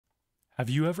Have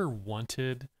you ever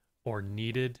wanted or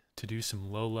needed to do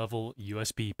some low-level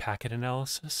USB packet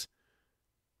analysis?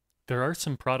 There are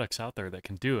some products out there that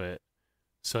can do it,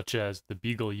 such as the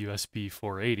Beagle USB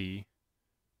 480,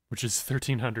 which is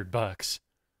 $1,300.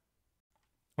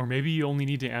 Or maybe you only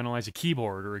need to analyze a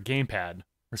keyboard or a gamepad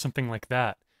or something like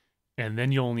that, and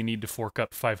then you only need to fork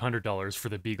up $500 for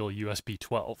the Beagle USB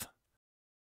 12.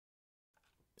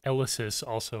 Elysis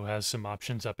also has some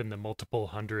options up in the multiple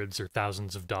hundreds or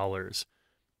thousands of dollars.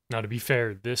 Now, to be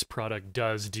fair, this product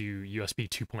does do USB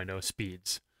 2.0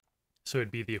 speeds, so it'd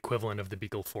be the equivalent of the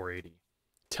Beagle 480.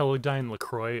 Teledyne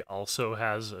LaCroix also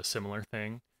has a similar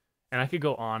thing, and I could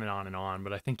go on and on and on,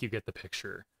 but I think you get the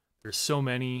picture. There's so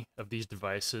many of these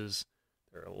devices.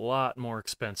 They're a lot more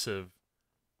expensive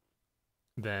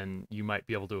than you might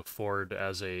be able to afford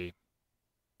as a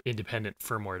independent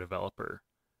firmware developer.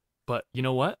 But you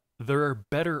know what? There are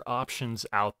better options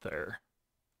out there.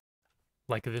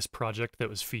 Like this project that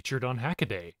was featured on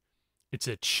Hackaday. It's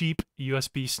a cheap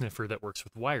USB sniffer that works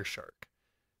with Wireshark.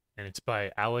 And it's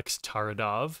by Alex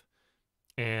Taradov.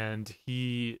 And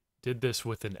he did this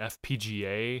with an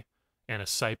FPGA and a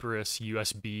Cypress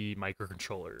USB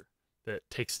microcontroller that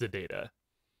takes the data.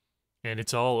 And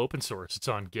it's all open source. It's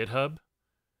on GitHub.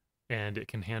 And it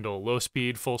can handle low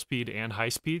speed, full speed, and high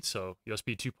speed, so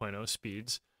USB 2.0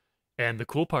 speeds. And the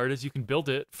cool part is you can build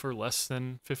it for less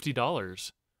than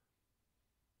 $50.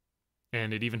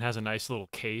 And it even has a nice little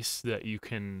case that you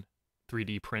can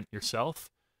 3D print yourself.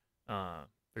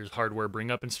 There's hardware bring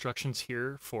up instructions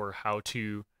here for how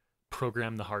to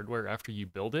program the hardware after you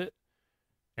build it.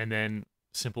 And then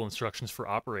simple instructions for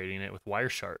operating it with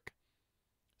Wireshark.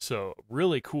 So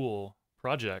really cool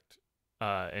project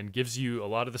and gives you a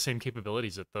lot of the same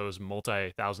capabilities that those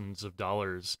multi-thousands of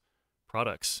dollars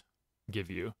products give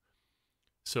you.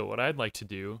 So what I'd like to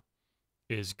do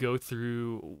is go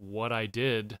through what I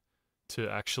did to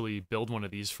actually build one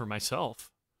of these for myself.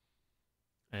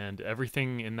 And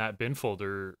everything in that bin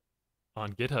folder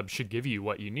on GitHub should give you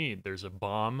what you need. There's a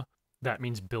BOM, that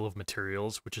means bill of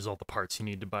materials, which is all the parts you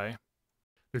need to buy.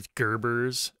 There's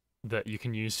Gerbers that you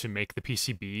can use to make the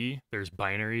PCB. There's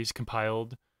binaries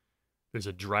compiled. There's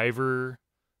a driver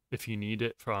if you need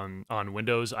it on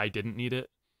Windows. I didn't need it.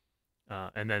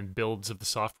 And then builds of the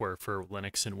software for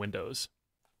Linux and Windows.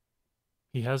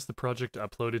 He has the project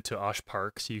uploaded to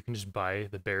OshPark, so you can just buy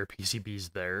the bare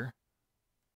PCBs there.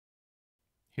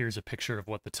 Here's a picture of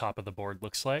what the top of the board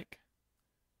looks like.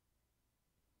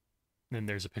 Then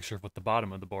there's a picture of what the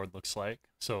bottom of the board looks like.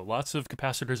 So lots of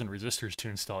capacitors and resistors to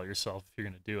install yourself if you're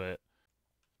going to do it.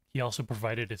 He also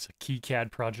provided it's a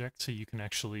KiCad project, so you can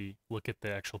actually look at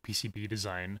the actual PCB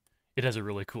design. It has a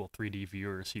really cool 3D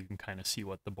viewer, so you can kind of see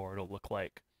what the board will look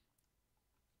like.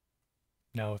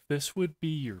 Now, if this would be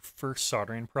your first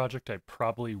soldering project, I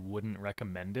probably wouldn't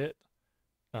recommend it.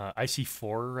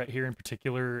 IC4 right here in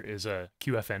particular is a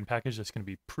QFN package that's going to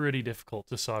be pretty difficult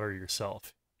to solder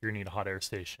yourself. You're going to need a hot air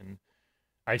station.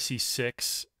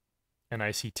 IC6 and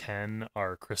IC10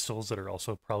 are crystals that are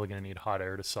also probably going to need hot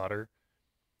air to solder.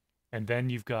 And then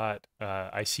you've got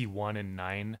IC1 and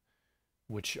 9,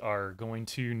 which are going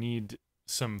to need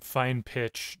some fine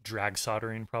pitch drag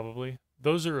soldering probably.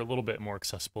 Those are a little bit more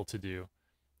accessible to do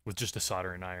with just a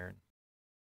soldering iron.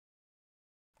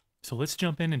 So let's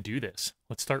jump in and do this.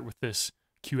 Let's start with this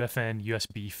QFN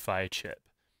USB PHY chip.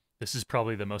 This is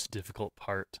probably the most difficult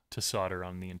part to solder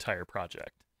on the entire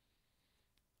project.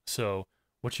 So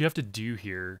what you have to do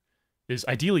here is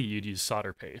ideally you'd use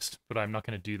solder paste, but I'm not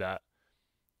going to do that.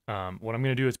 What I'm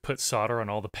going to do is put solder on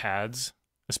all the pads,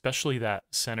 especially that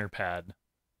center pad,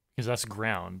 because that's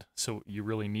ground, so you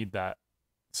really need that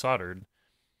soldered.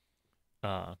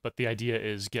 But the idea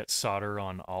is get solder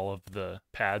on all of the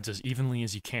pads as evenly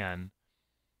as you can,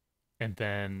 and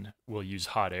then we'll use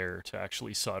hot air to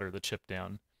actually solder the chip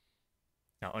down.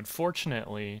 Now,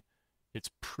 unfortunately, it's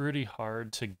pretty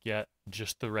hard to get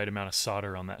just the right amount of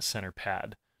solder on that center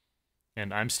pad,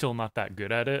 and I'm still not that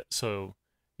good at it, so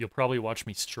you'll probably watch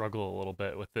me struggle a little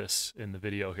bit with this in the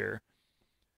video here.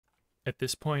 At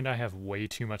this point, I have way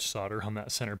too much solder on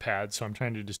that center pad, so I'm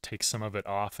trying to just take some of it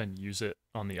off and use it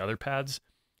on the other pads.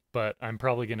 But I'm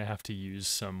probably going to have to use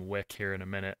some wick here in a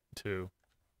minute to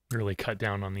really cut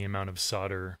down on the amount of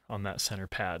solder on that center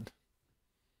pad.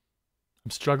 I'm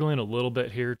struggling a little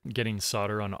bit here getting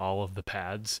solder on all of the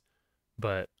pads,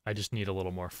 but I just need a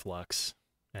little more flux,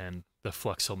 and the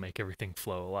flux will make everything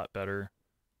flow a lot better.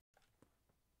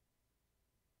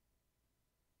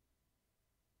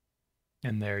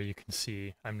 And there you can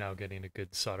see I'm now getting a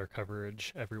good solder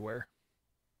coverage everywhere.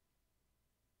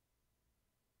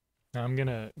 Now I'm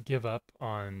gonna give up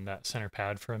on that center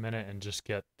pad for a minute and just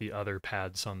get the other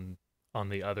pads on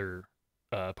the other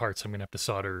parts I'm going to have to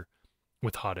solder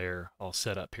with hot air all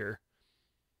set up here.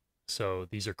 So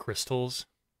these are crystals.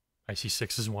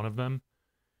 IC6 is one of them.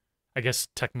 I guess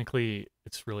technically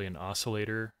it's really an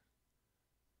oscillator.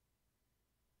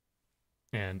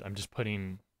 And I'm just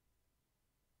putting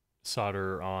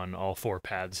solder on all 4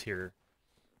 pads here,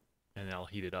 and I'll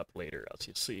heat it up later, as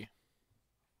you'll see.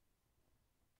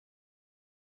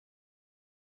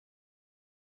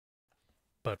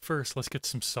 But first, let's get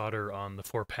some solder on the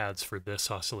 4 pads for this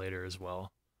oscillator as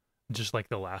well. Just like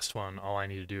the last one, all I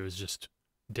need to do is just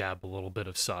dab a little bit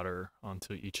of solder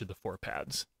onto each of the 4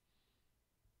 pads.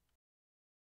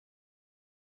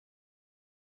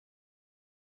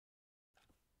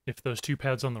 If those 2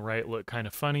 pads on the right look kind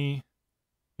of funny,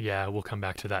 yeah, we'll come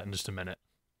back to that in just a minute.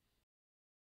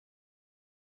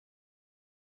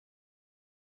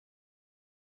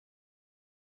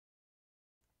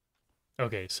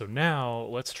 Okay, so now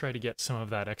let's try to get some of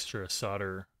that extra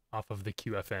solder off of the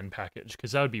QFN package,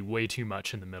 because that would be way too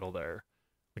much in the middle there.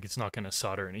 Like, it's not going to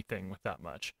solder anything with that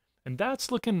much. And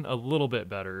that's looking a little bit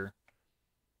better.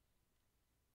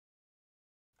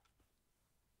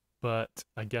 But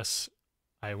I guess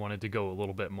I wanted to go a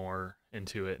little bit more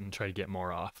into it and try to get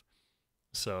more off.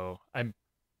 So I'm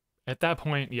at that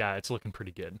point, yeah, it's looking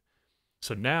pretty good.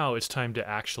 So now it's time to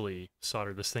actually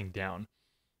solder this thing down.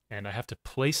 And I have to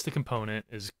place the component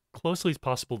as closely as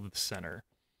possible to the center.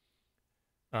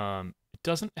 It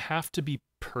doesn't have to be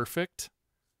perfect,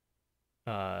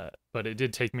 but it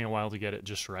did take me a while to get it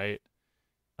just right,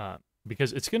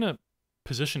 because it's going to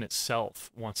position itself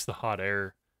once the hot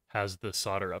air has the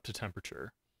solder up to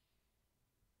temperature.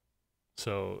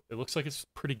 So it looks like it's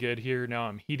pretty good here. Now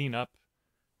I'm heating up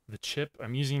the chip.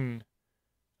 I'm using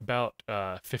about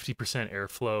 50%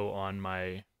 airflow on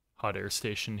my hot air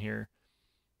station here.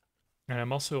 And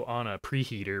I'm also on a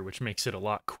preheater, which makes it a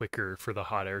lot quicker for the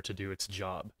hot air to do its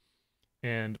job.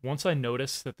 And once I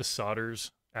notice that the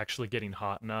solder's actually getting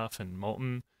hot enough and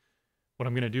molten, what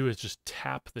I'm going to do is just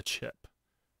tap the chip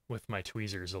with my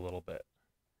tweezers a little bit.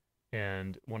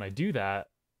 And when I do that,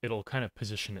 it'll kind of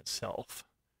position itself.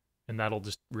 And that'll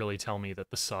just really tell me that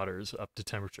the solder's up to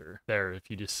temperature. There, if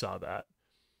you just saw that.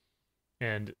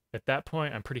 And at that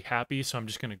point, I'm pretty happy, so I'm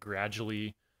just going to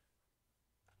gradually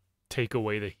take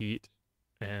away the heat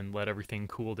and let everything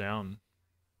cool down.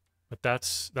 But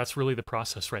that's really the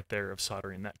process right there of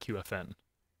soldering that QFN.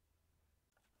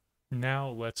 Now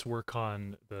let's work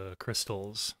on the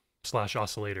crystals /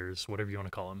 oscillators, whatever you want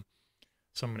to call them.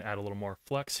 So I'm going to add a little more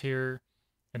flux here,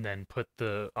 and then put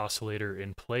the oscillator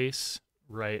in place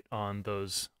right on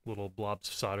those little blobs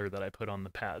of solder that I put on the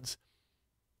pads.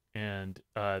 And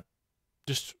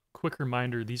just quick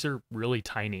reminder, these are really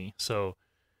tiny, so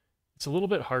it's a little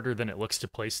bit harder than it looks to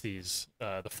place these.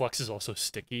 The flux is also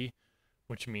sticky,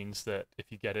 which means that if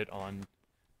you get it on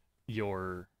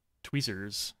your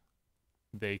tweezers,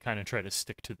 they kind of try to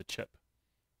stick to the chip.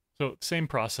 So same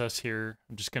process here.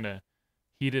 I'm just going to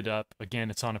heat it up. Again,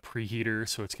 it's on a preheater,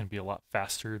 so it's going to be a lot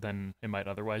faster than it might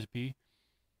otherwise be.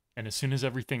 And as soon as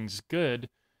everything's good,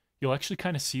 you'll actually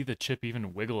kind of see the chip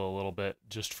even wiggle a little bit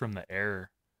just from the air.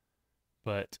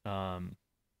 But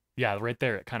yeah, right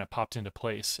there, it kind of popped into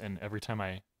place, and every time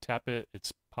I tap it,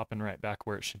 it's popping right back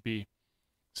where it should be.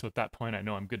 So at that point, I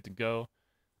know I'm good to go.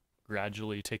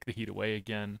 Gradually take the heat away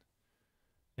again,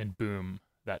 and boom,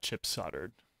 that chip's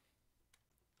soldered.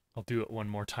 I'll do it one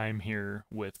more time here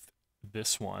with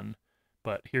this one,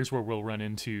 but here's where we'll run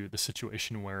into the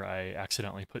situation where I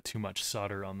accidentally put too much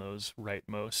solder on those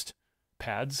rightmost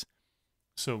pads.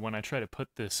 So when I try to put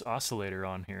this oscillator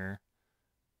on here,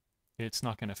 it's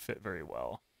not going to fit very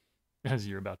well, as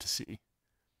you're about to see.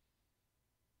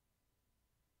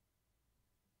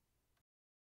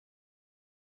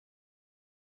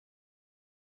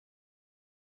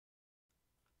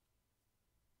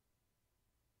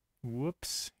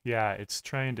 Whoops. Yeah, it's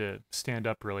trying to stand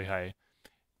up really high.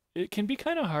 It can be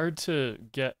kind of hard to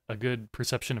get a good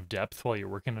perception of depth while you're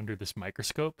working under this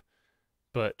microscope,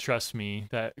 but trust me,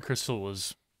 that crystal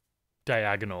was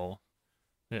diagonal.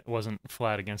 It wasn't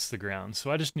flat against the ground,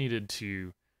 so I just needed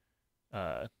to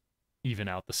even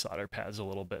out the solder pads a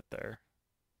little bit there.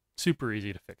 Super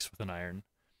easy to fix with an iron.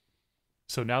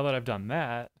 So now that I've done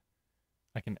that,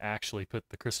 I can actually put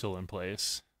the crystal in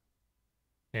place.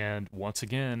 And once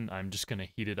again, I'm just going to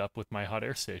heat it up with my hot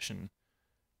air station.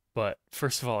 But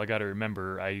first of all, I got to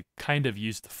remember, I kind of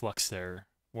used the flux there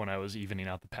when I was evening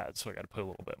out the pads, so I got to put a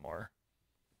little bit more.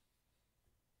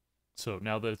 So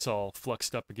now that it's all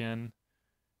fluxed up again,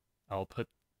 I'll put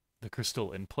the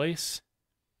crystal in place.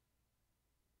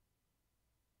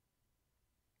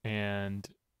 And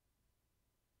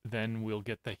then we'll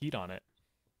get the heat on it.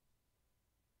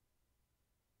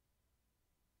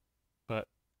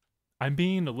 I'm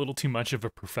being a little too much of a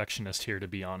perfectionist here, to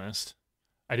be honest.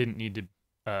 I didn't need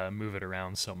to move it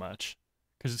around so much,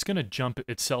 because it's going to jump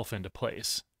itself into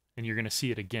place, and you're going to see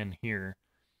it again here.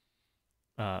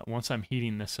 Once I'm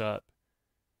heating this up,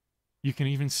 you can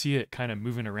even see it kind of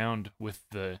moving around with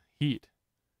the heat.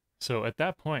 So at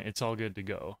that point, it's all good to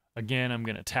go. Again, I'm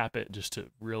going to tap it just to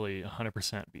really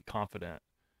 100% be confident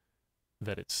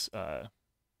that it's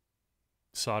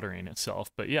soldering itself.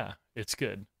 But yeah, it's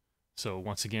good. So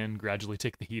once again, gradually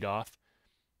take the heat off.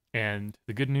 And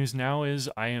the good news now is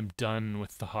I am done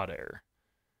with the hot air.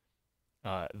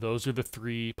 Those are the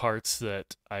 3 parts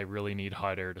that I really need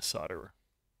hot air to solder.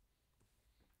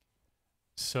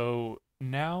 So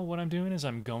now what I'm doing is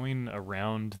I'm going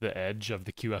around the edge of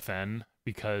the QFN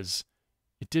because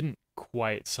it didn't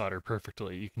quite solder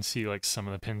perfectly. You can see like some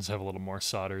of the pins have a little more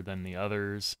solder than the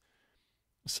others.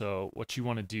 So what you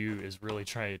want to do is really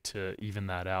try to even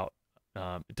that out.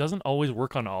 It doesn't always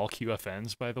work on all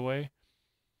QFNs, by the way.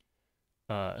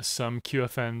 Some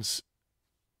QFNs,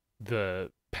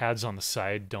 the pads on the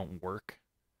side don't work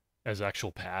as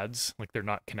actual pads. Like they're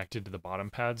not connected to the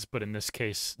bottom pads, but in this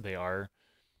case they are.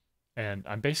 And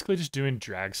I'm basically just doing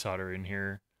drag soldering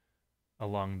here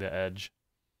along the edge.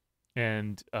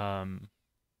 And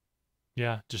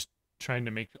yeah, just trying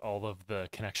to make all of the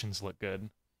connections look good.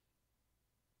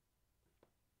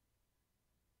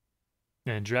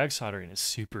 And drag soldering is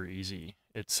super easy.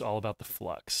 It's all about the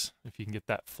flux. If you can get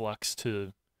that flux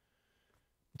to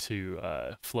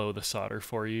flow the solder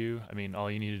for you, I mean, all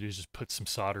you need to do is just put some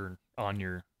solder on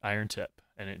your iron tip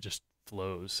and it just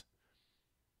flows.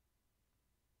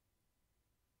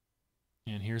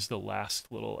 And here's the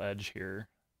last little edge here.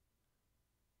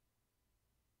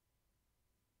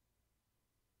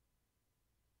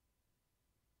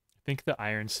 I think the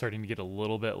iron's starting to get a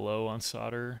little bit low on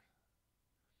solder.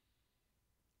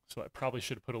 So I probably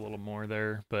should have put a little more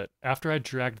there. But after I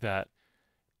dragged that,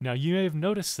 now you may have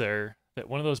noticed there that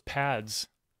one of those pads,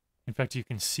 in fact, you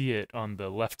can see it on the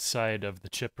left side of the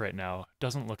chip right now,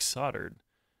 doesn't look soldered.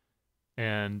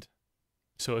 And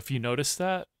so if you notice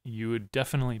that, you would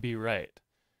definitely be right.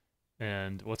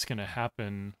 And what's going to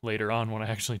happen later on when I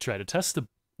actually try to test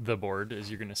the board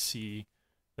is you're going to see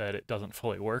that it doesn't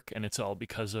fully work, and it's all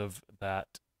because of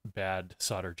that bad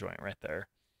solder joint right there.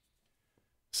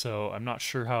 So I'm not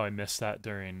sure how I missed that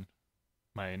during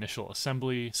my initial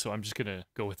assembly, so I'm just going to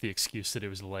go with the excuse that it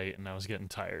was late and I was getting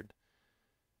tired.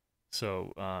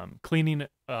 So cleaning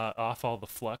off all the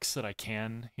flux that I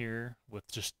can here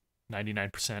with just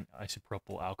 99%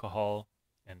 isopropyl alcohol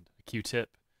and a Q-tip.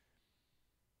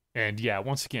 And yeah,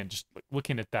 once again, just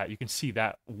looking at that, you can see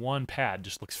that one pad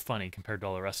just looks funny compared to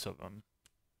all the rest of them.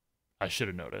 I should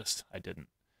have noticed. I didn't.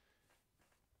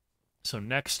 So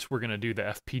next, we're going to do the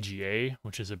FPGA,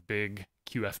 which is a big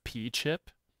QFP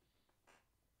chip.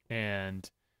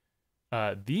 And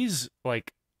these,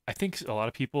 like, I think a lot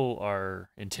of people are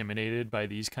intimidated by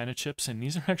these kind of chips, and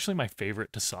these are actually my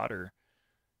favorite to solder.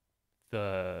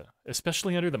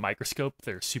 Especially under the microscope,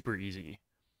 they're super easy.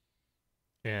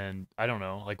 And I don't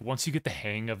know, like once you get the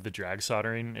hang of the drag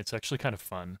soldering, it's actually kind of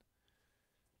fun.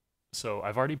 So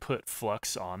I've already put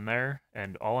flux on there,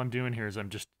 and all I'm doing here is I'm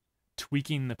just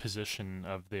tweaking the position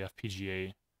of the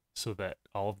FPGA so that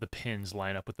all of the pins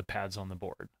line up with the pads on the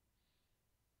board.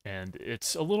 And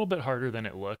it's a little bit harder than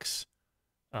it looks.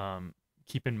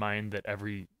 Keep in mind that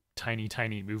every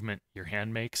tiny movement your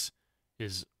hand makes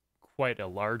is quite a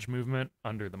large movement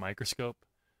under the microscope.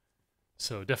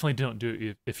 So definitely don't do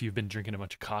it if you've been drinking a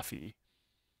bunch of coffee.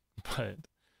 But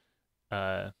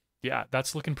yeah,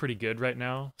 that's looking pretty good right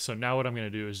now. So now what I'm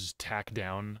going to do is just tack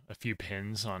down a few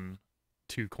pins on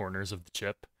 2 corners of the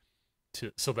chip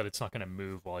so that it's not going to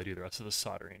move while I do the rest of the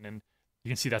soldering. And you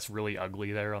can see that's really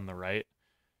ugly there on the right.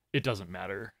 It doesn't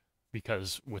matter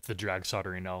because with the drag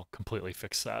soldering, I'll completely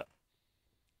fix that.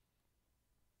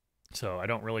 So I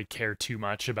don't really care too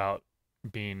much about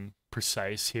being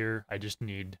precise here. I just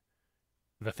need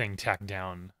the thing tacked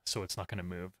down so it's not going to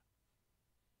move.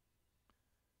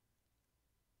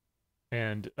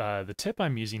 And the tip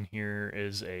I'm using here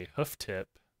is a hoof tip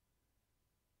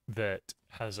that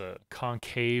has a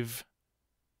concave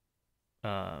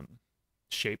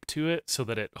shape to it so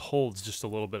that it holds just a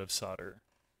little bit of solder.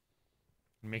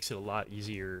 It makes it a lot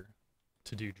easier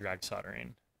to do drag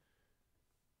soldering.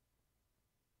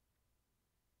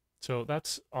 So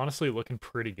that's honestly looking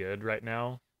pretty good right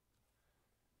now.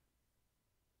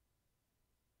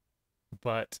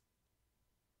 But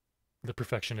the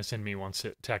perfectionist in me wants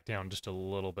it tacked down just a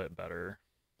little bit better.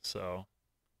 So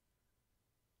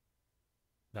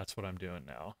that's what I'm doing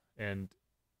now. And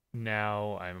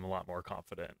now I'm a lot more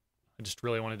confident. I just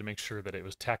really wanted to make sure that it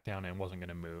was tacked down and wasn't going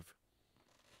to move.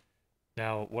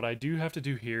 Now, what I do have to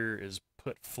do here is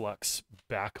put flux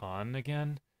back on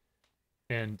again.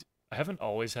 And I haven't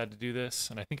always had to do this,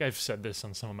 and I think I've said this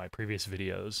on some of my previous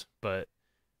videos, but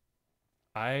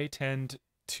I tend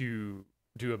to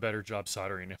do a better job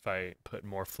soldering if I put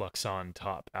more flux on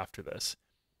top after this.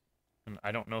 And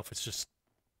I don't know if it's just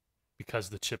because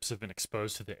the chips have been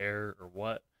exposed to the air or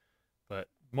what, but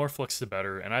more flux the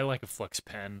better. And I like a flux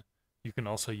pen. You can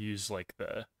also use like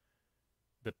the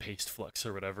paste flux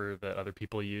or whatever that other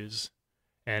people use.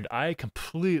 And I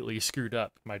completely screwed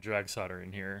up my drag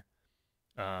soldering here.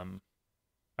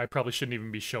 I probably shouldn't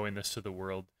even be showing this to the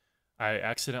world. I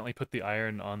accidentally put the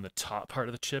iron on the top part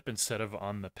of the chip instead of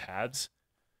on the pads.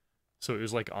 So it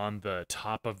was like on the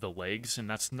top of the legs, and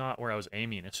that's not where I was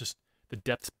aiming. It's just the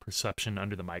depth perception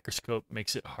under the microscope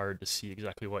makes it hard to see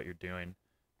exactly what you're doing.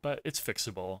 But it's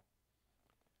fixable.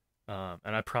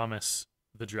 And I promise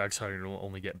the drag soldering will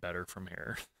only get better from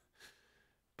here.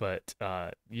 But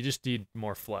you just need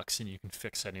more flux and you can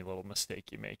fix any little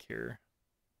mistake you make here.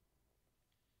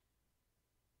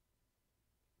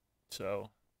 So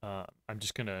I'm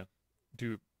just going to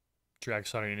do drag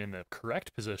soldering in the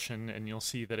correct position, and you'll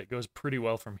see that it goes pretty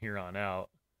well from here on out.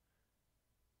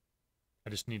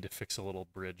 I just need to fix a little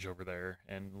bridge over there,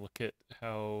 and look at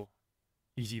how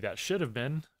easy that should have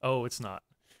been. Oh, it's not.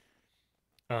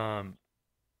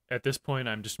 At this point,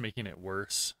 I'm just making it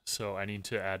worse, so I need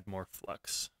to add more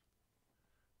flux.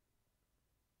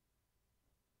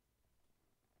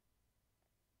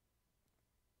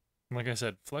 Like I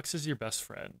said, flux is your best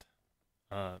friend.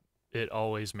 It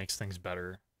always makes things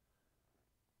better.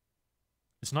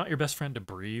 It's not your best friend to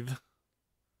breathe,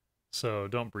 so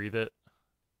don't breathe it,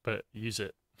 but use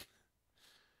it.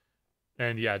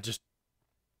 And yeah, just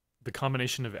the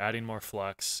combination of adding more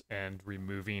flux and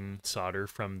removing solder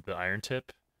from the iron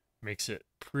tip makes it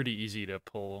pretty easy to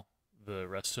pull the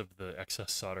rest of the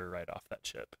excess solder right off that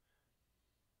chip.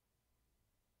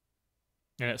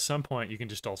 And at some point you can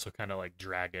just also kind of like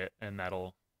drag it, and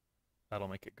that'll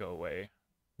make it go away,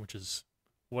 which is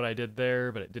what I did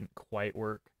there, but it didn't quite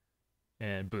work.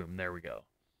 And boom, there we go.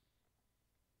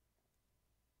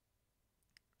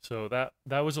 So that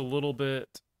was a little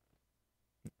bit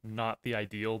not the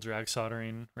ideal drag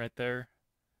soldering right there.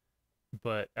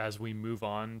 But as we move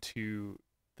on to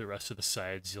the rest of the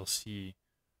sides, you'll see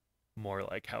more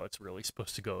like how it's really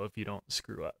supposed to go if you don't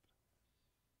screw up.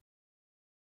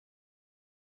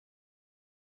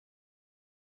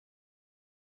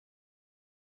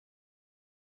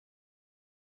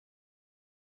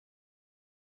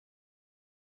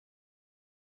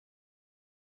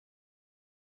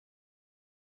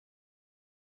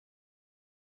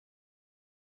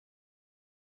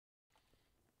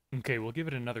 Okay, we'll give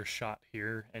it another shot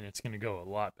here, and it's going to go a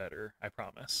lot better, I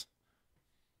promise.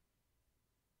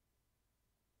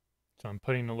 So I'm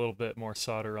putting a little bit more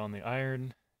solder on the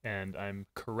iron, and I'm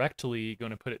correctly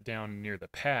going to put it down near the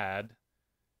pad,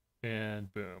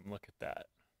 and boom, look at that.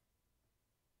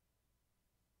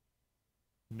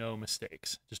 No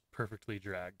mistakes, just perfectly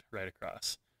dragged right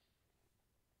across.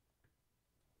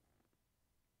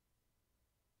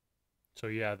 So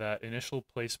yeah, that initial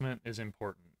placement is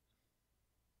important.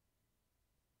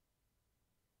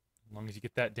 As long as you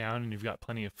get that down and you've got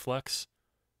plenty of flux,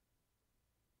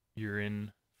 you're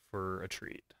in for a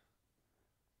treat.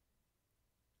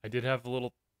 I did have a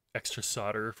little extra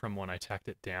solder from when I tacked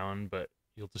it down, but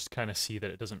you'll just kind of see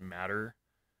that it doesn't matter.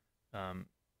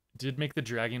 Did make the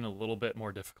dragging a little bit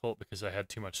more difficult because I had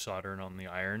too much solder on the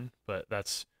iron, but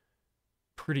that's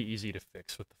pretty easy to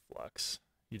fix with the flux.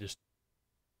 You just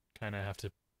kind of have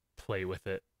to play with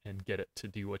it and get it to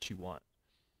do what you want.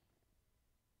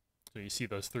 So you see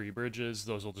those 3 bridges,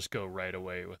 those will just go right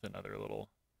away with another little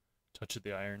touch of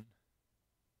the iron.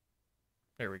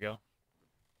 There we go.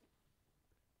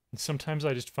 And sometimes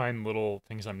I just find little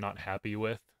things I'm not happy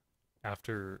with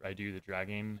after I do the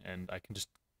dragging, and I can just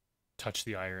touch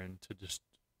the iron to just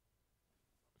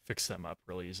fix them up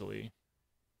really easily.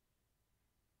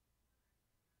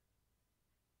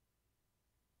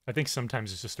 I think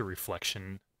sometimes it's just a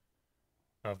reflection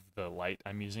of the light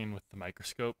I'm using with the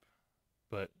microscope,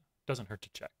 but it doesn't hurt to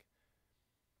check.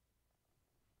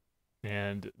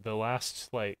 And the last,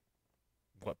 like,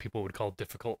 what people would call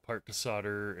difficult part to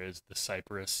solder is the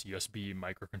Cypress USB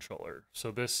microcontroller.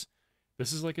 So this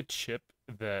is like a chip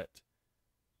that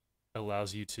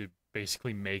allows you to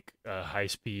basically make a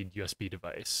high-speed USB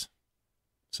device.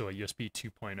 So a USB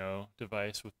 2.0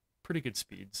 device with pretty good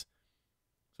speeds.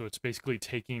 So it's basically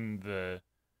taking the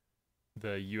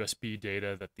USB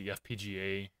data that the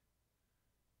FPGA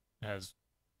has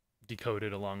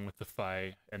decoded along with the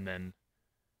PHY, and then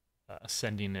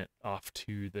sending it off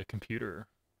to the computer.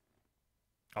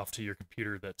 off to your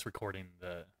computer that's recording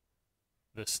the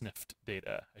sniffed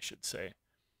data, I should say.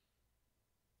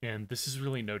 And this is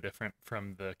really no different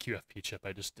from the QFP chip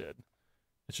I just did.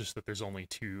 It's just that there's only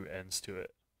two ends to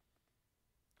it.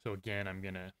 So again, I'm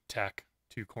going to tack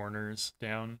two corners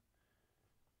down.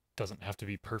 Doesn't have to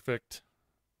be perfect.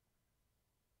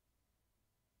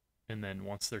 And then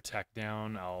once they're tacked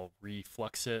down, I'll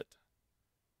reflux it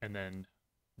and then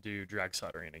do drag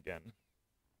soldering again.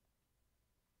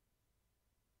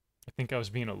 I think I was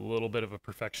being a little bit of a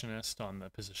perfectionist on the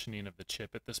positioning of the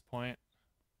chip at this point,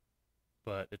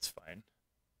 but it's fine.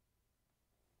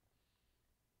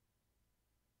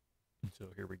 So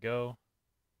here we go.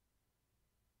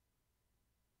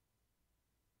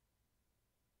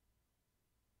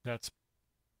 That's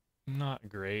not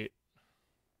great.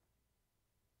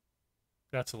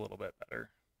 That's a little bit better.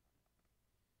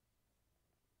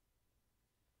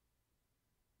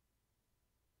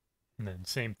 And then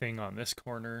same thing on this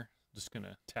corner. Just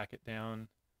gonna tack it down.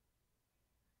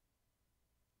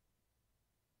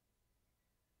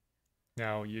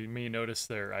 Now you may notice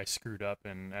there I screwed up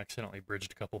and accidentally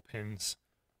bridged a couple pins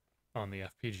on the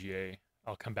FPGA.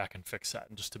 I'll come back and fix that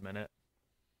in just a minute.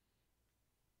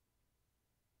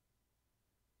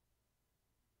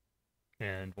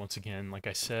 And once again, like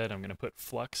I said, I'm going to put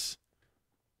flux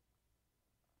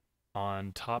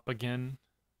on top again.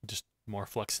 Just more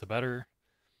flux the better.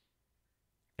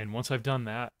 And once I've done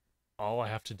that, all I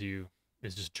have to do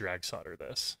is just drag solder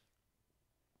this.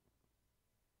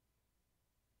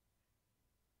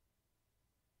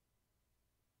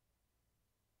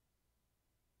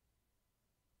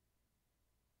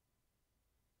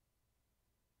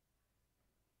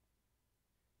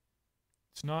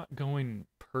 It's not going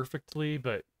perfectly,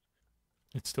 but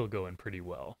it's still going pretty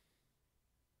well.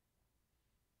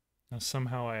 Now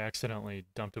somehow I accidentally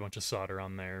dumped a bunch of solder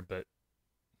on there, but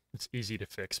it's easy to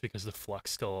fix because the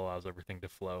flux still allows everything to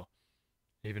flow.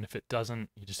 Even if it doesn't,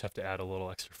 you just have to add a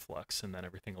little extra flux and then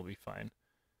everything will be fine.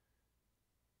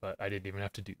 But I didn't even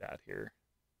have to do that here.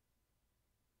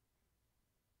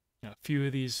 Now, a few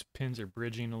of these pins are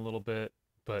bridging a little bit,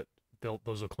 but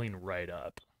those will clean right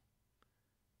up,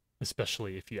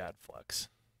 especially if you add flux.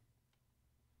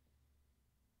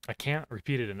 I can't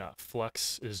repeat it enough.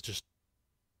 Flux is just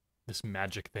this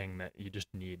magic thing that you just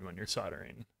need when you're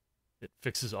soldering. It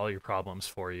fixes all your problems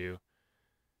for you.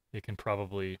 It can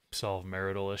probably solve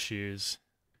marital issues.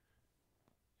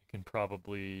 It can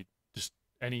probably just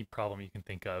any problem you can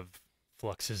think of,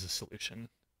 flux is a solution.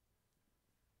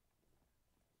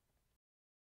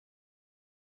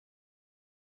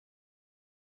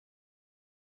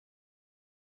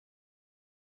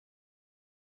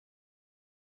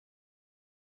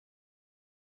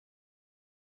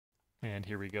 And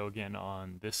here we go again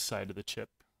on this side of the chip.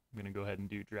 I'm going to go ahead and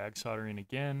do drag soldering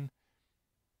again.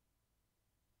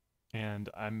 And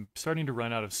I'm starting to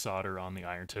run out of solder on the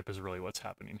iron tip is really what's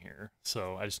happening here.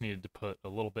 So I just needed to put a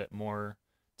little bit more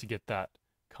to get that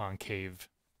concave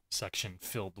section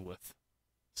filled with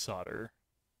solder.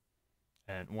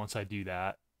 And once I do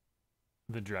that,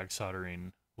 the drag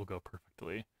soldering will go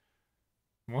perfectly.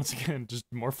 Once again, just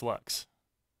more flux.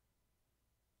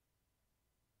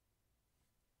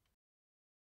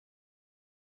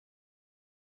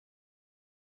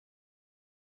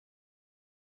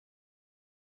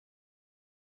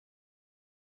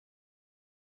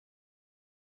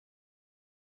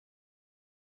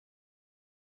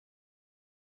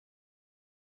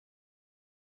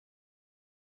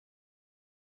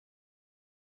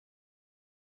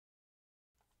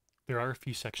 There are a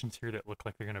few sections here that look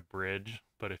like they're going to bridge,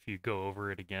 but if you go over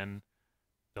it again,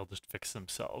 they'll just fix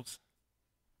themselves.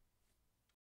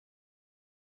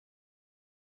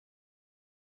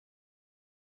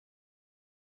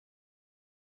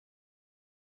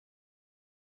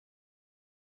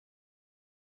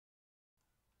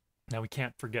 Now we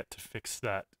can't forget to fix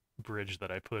that bridge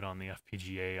that I put on the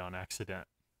FPGA on accident.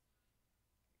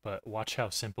 But watch how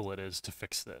simple it is to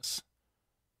fix this.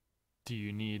 Do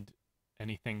you need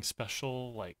anything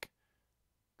special like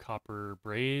copper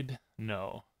braid?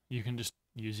 No. You can just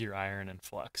use your iron and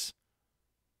flux.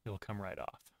 It'll come right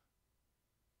off.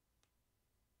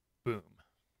 Boom.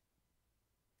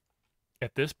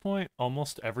 At this point,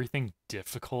 almost everything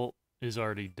difficult is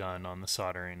already done on the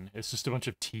soldering. It's just a bunch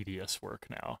of tedious work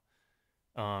now.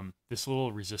 This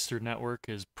little resistor network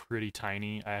is pretty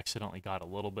tiny. I accidentally got a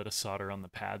little bit of solder on the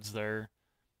pads there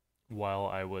while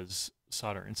I was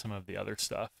soldering some of the other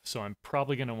stuff. So I'm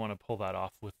probably going to want to pull that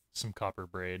off with some copper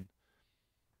braid.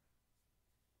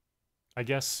 I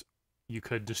guess you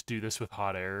could just do this with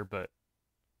hot air, but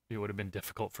it would have been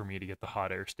difficult for me to get the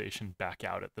hot air station back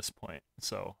out at this point.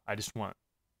 So I just want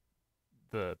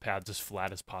the pads as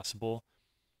flat as possible,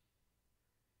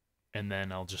 and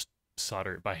then I'll just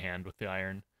solder it by hand with the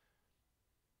iron.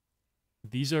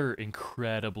 These are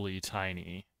incredibly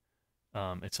tiny.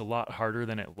 It's a lot harder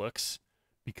than it looks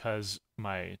because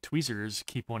my tweezers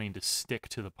keep wanting to stick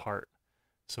to the part.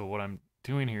 So what I'm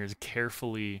doing here is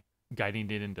carefully guiding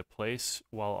it into place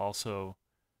while also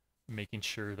making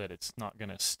sure that it's not going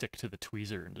to stick to the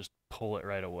tweezer and just pull it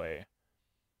right away.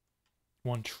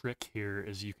 One trick here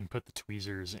is you can put the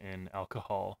tweezers in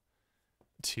alcohol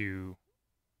to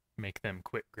make them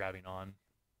quit grabbing on.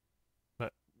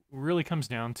 But it really comes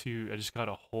down to I just got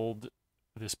to hold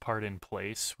this part in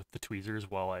place with the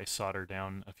tweezers while I solder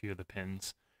down a few of the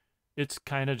pins. It's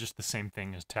kind of just the same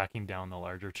thing as tacking down the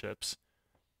larger chips.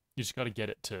 You just got to get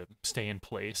it to stay in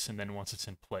place, and then once it's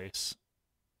in place,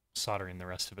 soldering the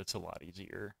rest of it's a lot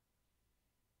easier.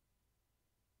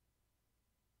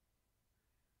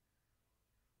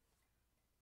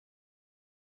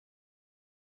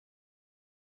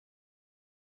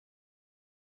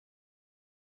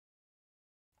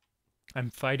 I'm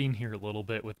fighting here a little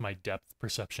bit with my depth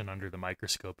perception under the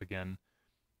microscope again.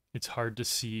 It's hard to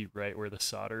see right where the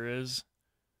solder is,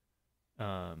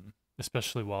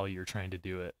 especially while you're trying to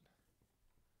do it.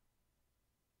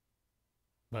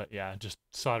 But yeah, just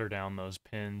solder down those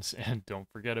pins and don't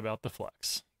forget about the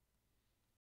flex.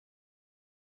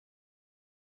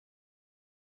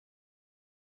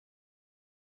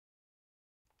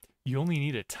 You only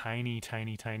need a tiny,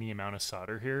 tiny, tiny amount of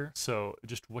solder here, so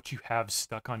just what you have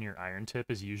stuck on your iron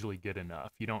tip is usually good enough.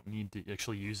 You don't need to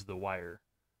actually use the wire.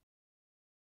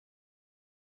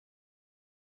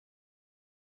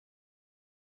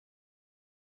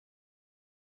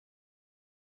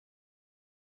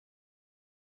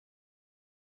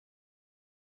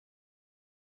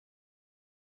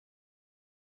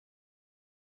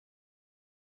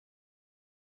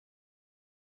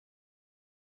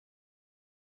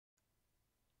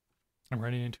 I'm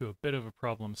running into a bit of a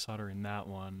problem soldering that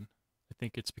one. I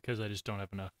think it's because I just don't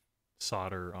have enough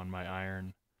solder on my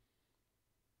iron.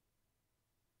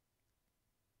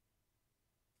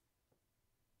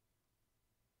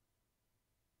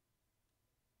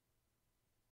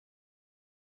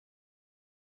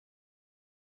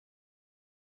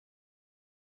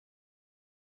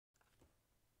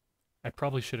 I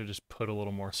probably should have just put a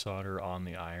little more solder on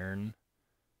the iron,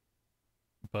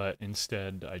 but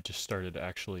instead I just started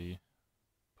actually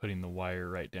putting the wire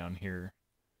right down here.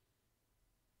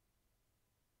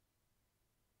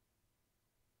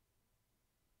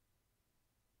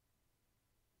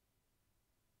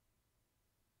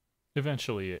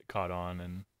 Eventually it caught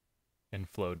on and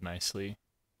flowed nicely.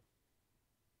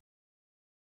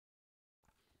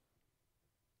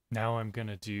 Now I'm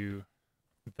gonna do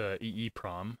the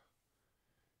EEPROM,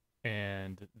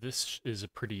 and this is a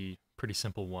pretty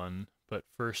simple one, but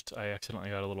first I accidentally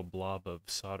got a little blob of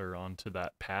solder onto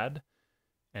that pad,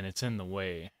 and it's in the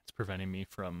way. It's preventing me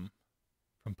from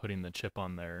putting the chip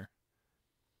on there.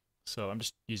 So I'm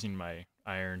just using my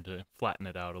iron to flatten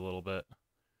it out a little bit.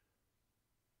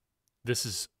 This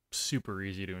is super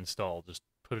easy to install. Just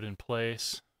put it in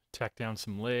place, tack down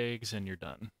some legs, and you're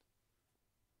done.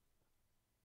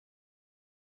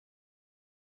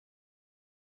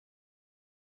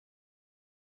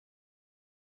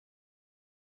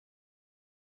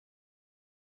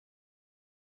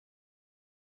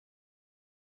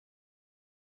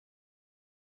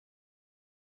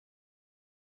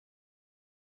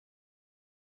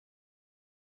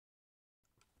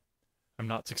 I'm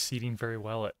not succeeding very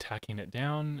well at tacking it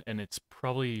down, and it's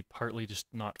probably partly just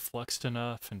not fluxed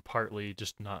enough and partly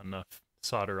just not enough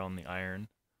solder on the iron.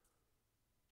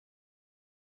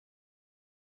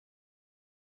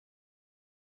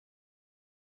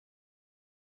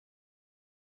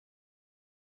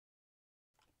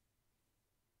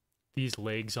 These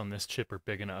legs on this chip are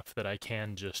big enough that I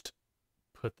can just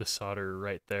put the solder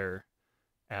right there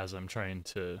as I'm trying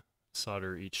to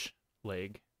solder each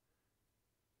leg.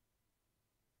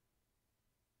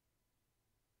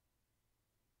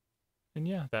 And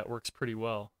yeah, that works pretty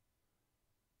well.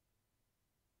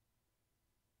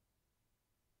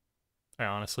 I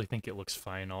honestly think it looks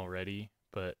fine already,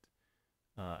 but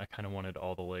I kind of wanted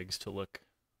all the legs to look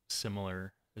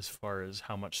similar as far as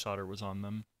how much solder was on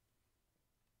them.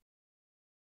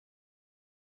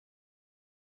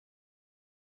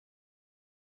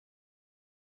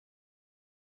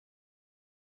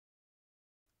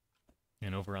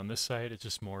 And over on this side, it's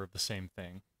just more of the same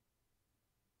thing.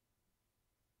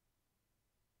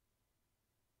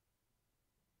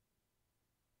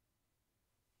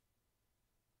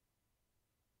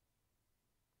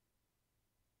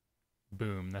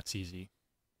 Boom, that's easy.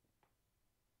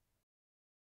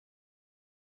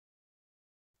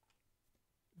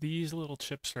 these little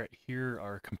chips right here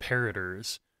are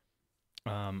comparators.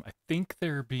 I think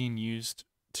they're being used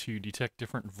to detect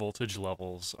different voltage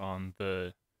levels on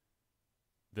the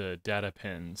data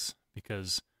pins,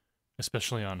 because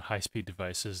especially on high-speed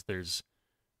devices, there's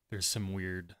some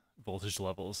weird voltage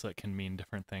levels that can mean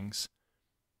different things.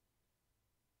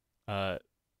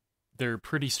 They're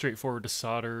pretty straightforward to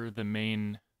solder. The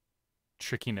main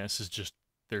trickiness is just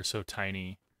they're so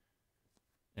tiny,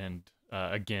 and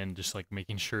again, just like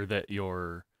making sure that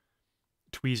your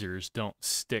tweezers don't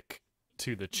stick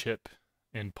to the chip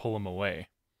and pull them away,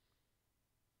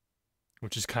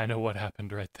 which is kind of what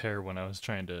happened right there when I was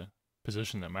trying to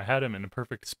position them. I had them in a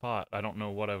perfect spot. I don't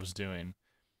know what I was doing.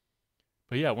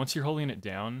 But yeah, once you're holding it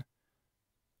down,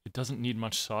 it doesn't need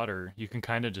much solder. You can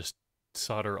kind of just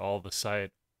solder all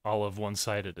of one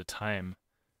side at a time.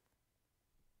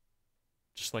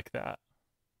 Just like that.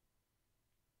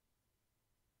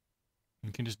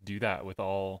 You can just do that with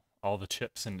all the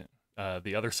chips, and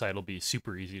the other side will be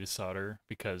super easy to solder,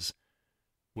 because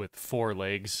with 4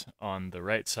 legs on the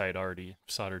right side already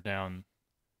soldered down,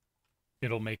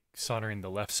 it'll make soldering the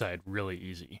left side really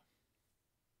easy.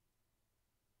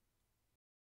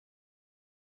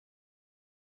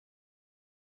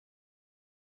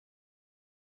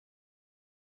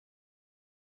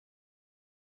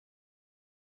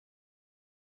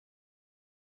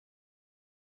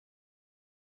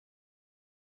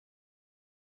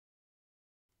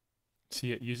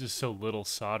 See, it uses so little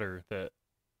solder that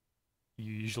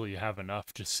you usually have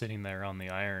enough just sitting there on the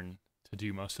iron to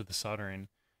do most of the soldering.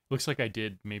 Looks like I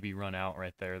did maybe run out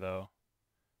right there, though.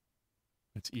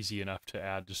 It's easy enough to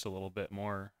add just a little bit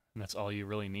more, and that's all you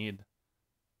really need.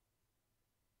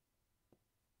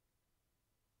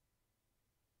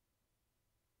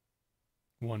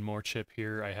 One more chip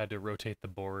here. I had to rotate the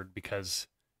board because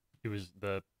it was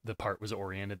the part was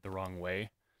oriented the wrong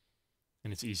way,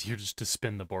 and it's easier just to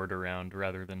spin the board around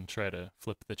rather than try to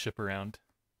flip the chip around.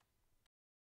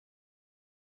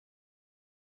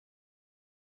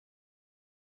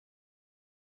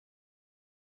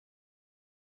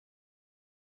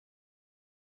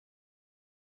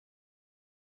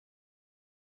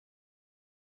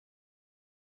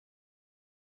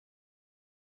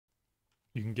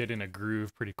 You can get in a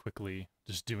groove pretty quickly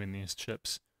just doing these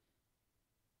chips.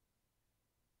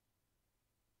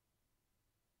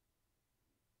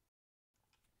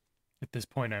 At this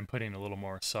point, I'm putting a little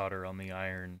more solder on the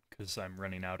iron because I'm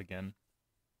running out again.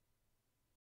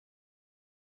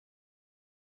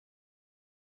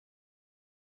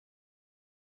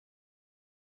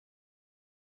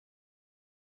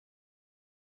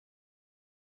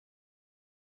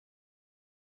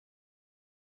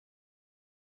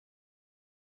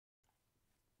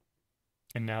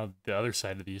 And now the other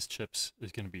side of these chips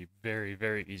is going to be very,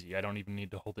 very easy. I don't even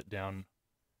need to hold it down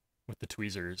with the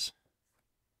tweezers.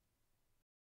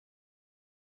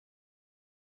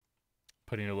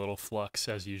 Putting a little flux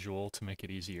as usual to make it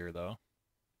easier, though.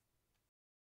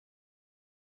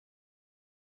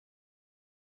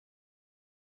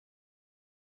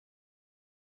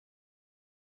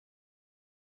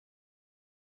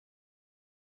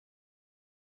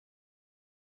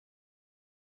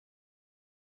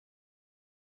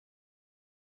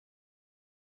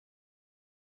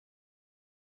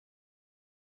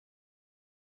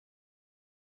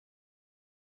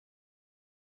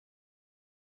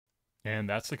 And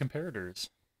that's the comparators.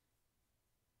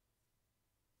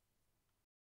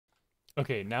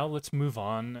 Okay, now let's move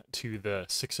on to the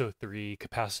 603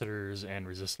 capacitors and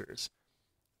resistors.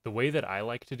 The way that I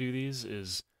like to do these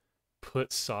is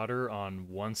put solder on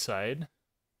one side,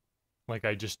 like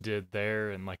I just did there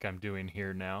and like I'm doing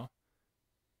here now.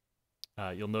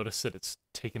 You'll notice that it's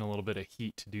taking a little bit of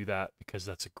heat to do that because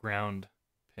that's a ground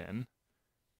pin.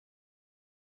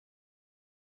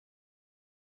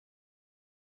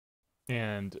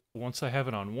 And once I have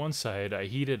it on one side, I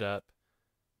heat it up,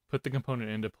 put the component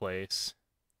into place,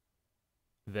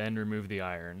 then remove the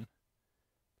iron.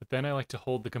 But then I like to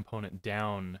hold the component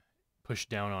down, push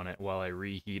down on it while I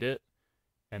reheat it,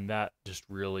 and that just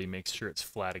really makes sure it's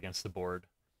flat against the board.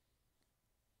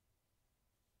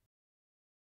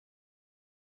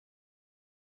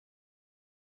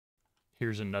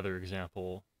 Here's another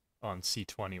example on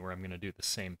C20 where I'm going to do the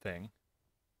same thing.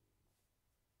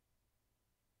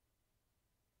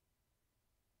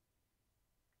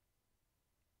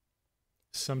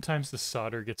 Sometimes the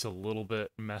solder gets a little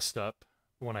bit messed up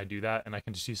when I do that, and I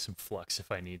can just use some flux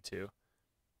if I need to.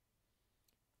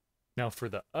 Now for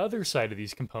the other side of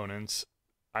these components,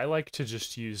 I like to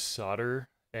just use solder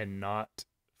and not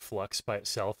flux by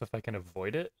itself if I can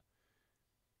avoid it.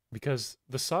 because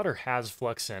the solder has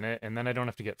flux in it, and then I don't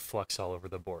have to get flux all over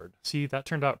the board. See, that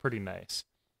turned out pretty nice.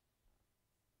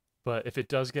 But if it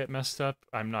does get messed up,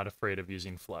 I'm not afraid of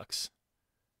using flux.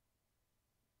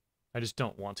 I just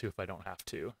don't want to if I don't have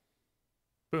to.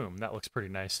 Boom, that looks pretty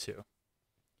nice too.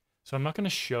 So I'm not going to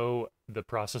show the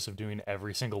process of doing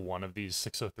every single one of these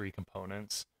 603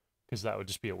 components, because that would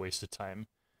just be a waste of time.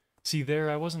 See there,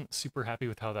 I wasn't super happy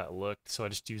with how that looked, so I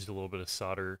just used a little bit of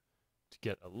solder to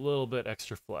get a little bit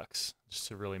extra flux, just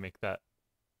to really make that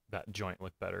joint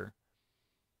look better.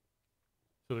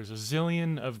 So there's a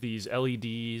zillion of these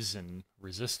LEDs and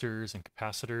resistors and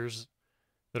capacitors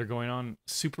that are going on.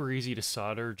 Super easy to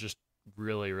solder, just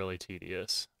really, really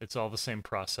tedious. It's all the same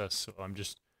process, so I'm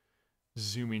just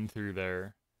zooming through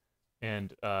there.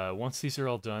 And once these are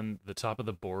all done, the top of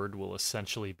the board will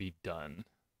essentially be done.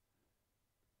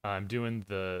 I'm doing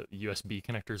the USB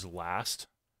connectors last,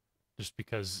 just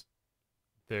because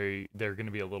they're going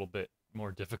to be a little bit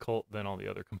more difficult than all the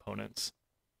other components.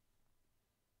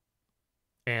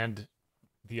 And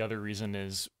the other reason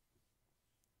is,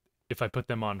 if I put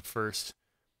them on first,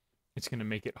 it's going to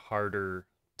make it harder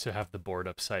to have the board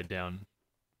upside down.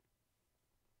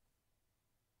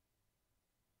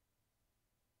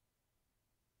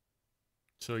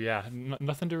 So yeah,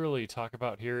 nothing to really talk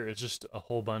about here. It's just a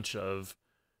whole bunch of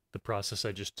the process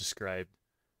I just described.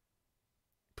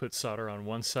 Put solder on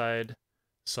one side,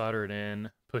 solder it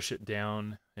in, push it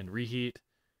down and reheat,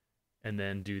 and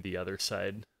then do the other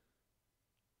side.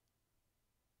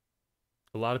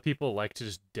 A lot of people like to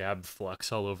just dab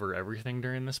flux all over everything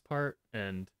during this part,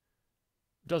 and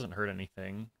it doesn't hurt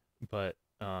anything, but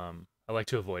I like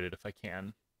to avoid it if I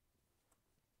can.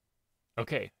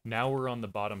 Okay, now we're on the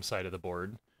bottom side of the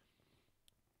board,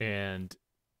 and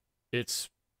this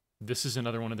is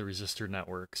another one of the resistor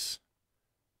networks.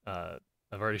 I've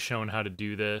already shown how to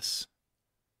do this.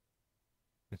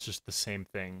 It's just the same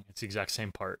thing. It's the exact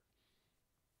same part.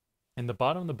 And the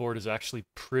bottom of the board is actually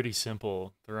pretty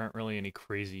simple. There aren't really any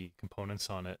crazy components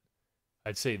on it.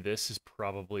 I'd say this is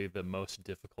probably the most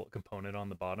difficult component on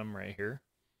the bottom right here.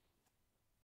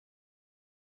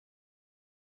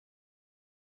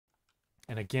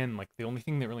 And again, like, the only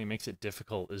thing that really makes it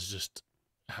difficult is just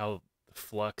how the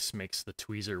flux makes the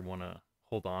tweezer want to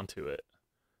hold on to it.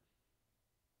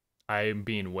 I'm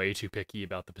being way too picky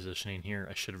about the positioning here.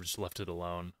 I should have just left it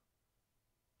alone.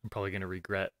 I'm probably going to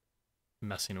regret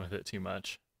messing with it too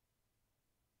much.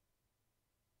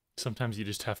 Sometimes you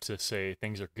just have to say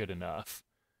things are good enough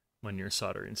when you're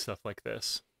soldering stuff like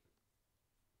this.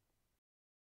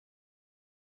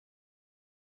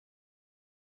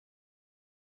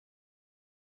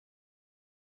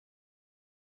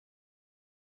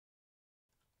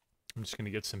 I'm just going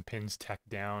to get some pins tacked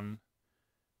down,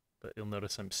 but you'll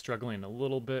notice I'm struggling a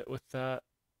little bit with that.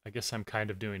 I guess I'm kind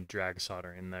of doing drag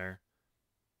soldering there.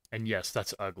 And yes,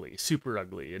 that's ugly, super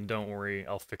ugly, and don't worry,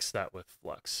 I'll fix that with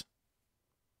flux.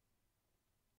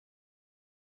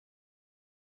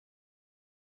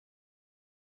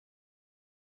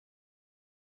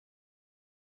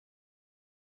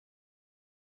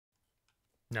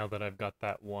 Now that I've got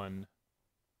that one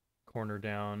corner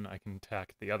down, I can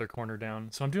tack the other corner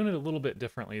down. So I'm doing it a little bit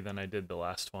differently than I did the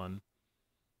last one,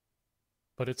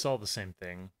 but it's all the same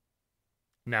thing.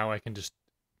 Now I can just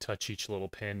touch each little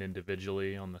pin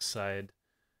individually on the side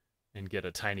and get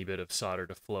a tiny bit of solder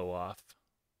to flow off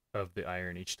of the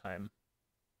iron each time.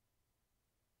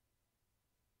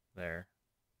 There,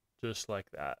 just like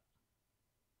that.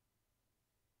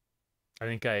 I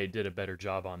think I did a better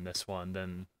job on this one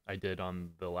than I did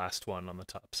on the last one on the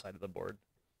top side of the board.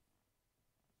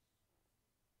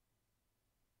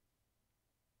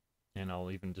 And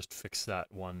I'll even just fix that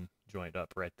one joint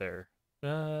up right there.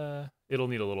 It'll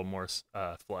need a little more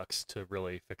flux to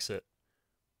really fix it.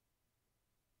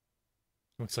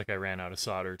 Looks like I ran out of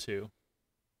solder too.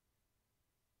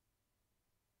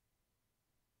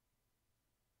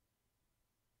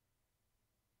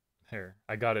 Here,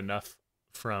 I got enough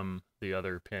from the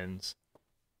other pins.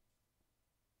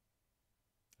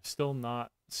 Still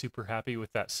not super happy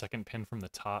with that second pin from the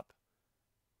top.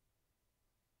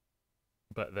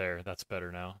 But there, that's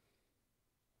better now.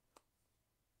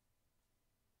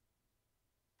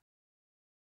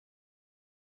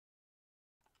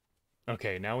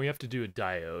 Okay, now we have to do a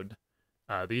diode.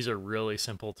 These are really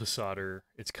simple to solder.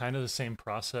 It's kind of the same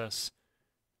process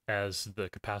as the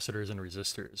capacitors and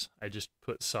resistors. I just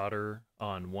put solder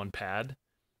on one pad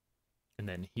and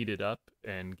then heat it up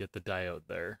and get the diode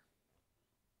there.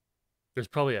 There's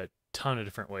probably a ton of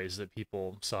different ways that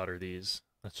people solder these.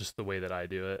 That's just the way that I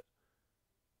do it.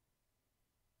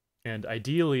 And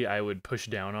ideally, I would push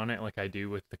down on it like I do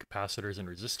with the capacitors and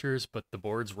resistors, but the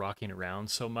board's rocking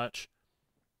around so much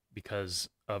because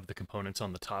of the components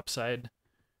on the top side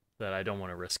that I don't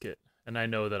want to risk it. And I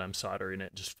know that I'm soldering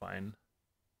it just fine.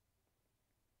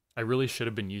 I really should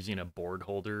have been using a board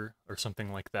holder or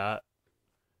something like that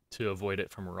to avoid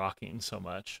it from rocking so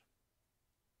much.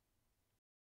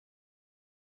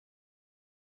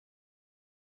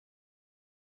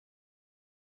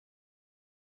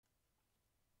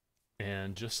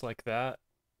 And just like that,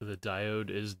 the diode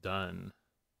is done.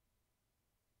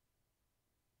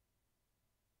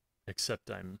 Except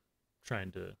I'm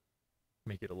trying to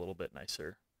make it a little bit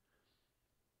nicer.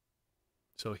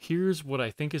 So here's what I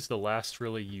think is the last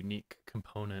really unique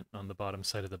component on the bottom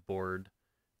side of the board.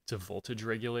 It's a voltage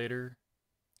regulator.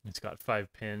 It's got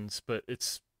 5 pins, but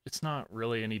it's not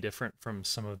really any different from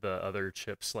some of the other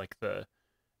chips like the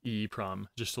EEPROM,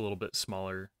 just a little bit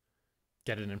smaller.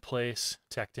 Get it in place,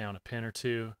 tack down a pin or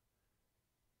two,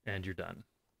 and you're done.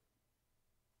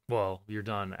 Well, you're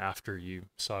done after you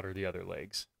solder the other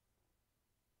legs.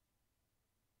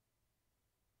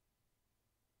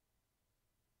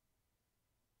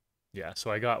 Yeah,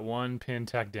 so I got one pin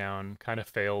tacked down, kind of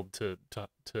failed to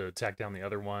tack down the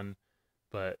other one,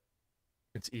 but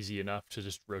it's easy enough to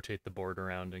just rotate the board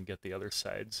around and get the other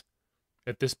sides.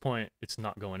 At this point, it's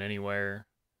not going anywhere,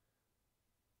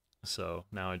 so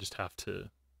now I just have to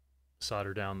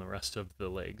solder down the rest of the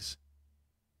legs.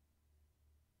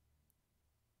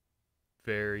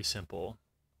 Very simple.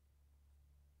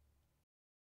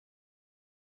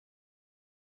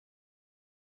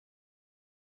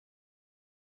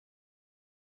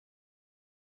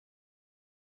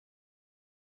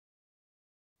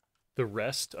 The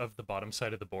rest of the bottom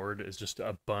side of the board is just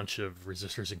a bunch of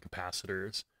resistors and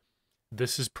capacitors.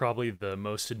 This is probably the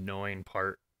most annoying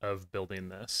part of building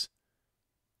this.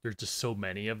 There's just so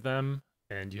many of them,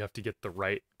 and you have to get the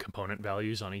right component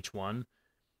values on each one.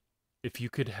 If you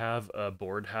could have a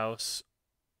board house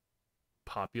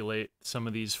populate some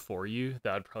of these for you,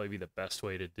 that would probably be the best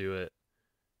way to do it.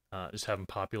 Just have them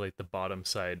populate the bottom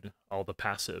side, all the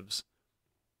passives.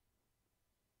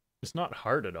 It's not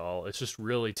hard at all. It's just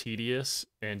really tedious,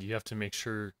 and you have to make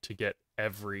sure to get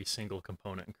every single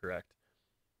component correct.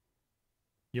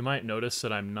 You might notice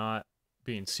that I'm not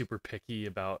being super picky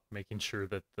about making sure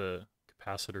that the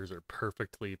capacitors are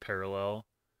perfectly parallel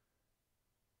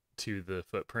to the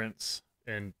footprints,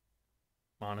 and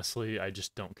honestly, I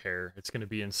just don't care. It's going to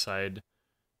be inside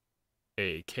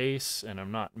a case, and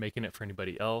I'm not making it for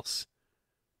anybody else,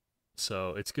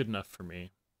 so it's good enough for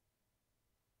me.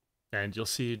 And you'll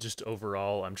see just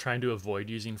overall, I'm trying to avoid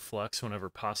using flux whenever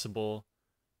possible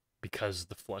because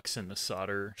the flux in the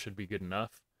solder should be good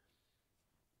enough.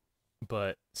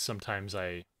 But sometimes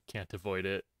I can't avoid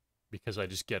it because I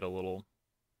just get a little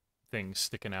thing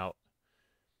sticking out.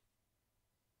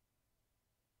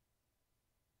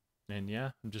 And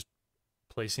yeah, I'm just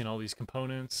placing all these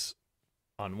components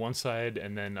on one side,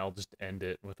 and then I'll just end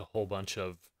it with a whole bunch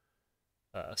of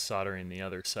soldering the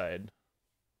other side.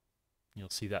 You'll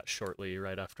see that shortly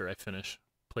right after I finish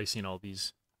placing all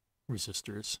these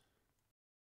resistors.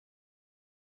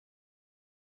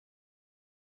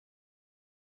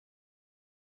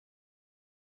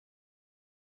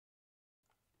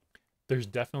 There's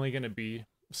definitely going to be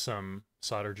some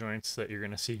solder joints that you're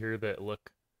going to see here that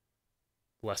look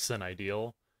less than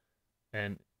ideal.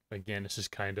 And again, it's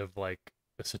just kind of like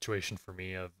a situation for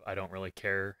me of I don't really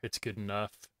care. It's good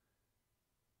enough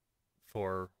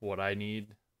for what I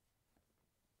need.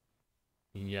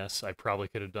 And yes, I probably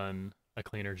could have done a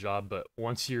cleaner job, but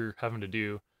once you're having to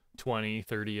do 20,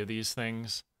 30 of these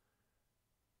things,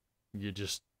 you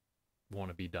just want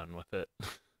to be done with it.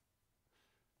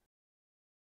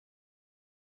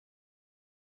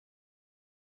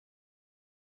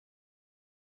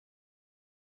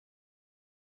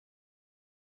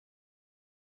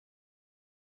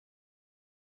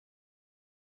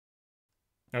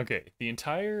 Okay, the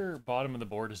entire bottom of the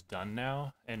board is done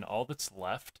now, and all that's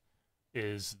left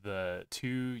is the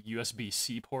 2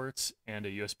 USB-C ports and a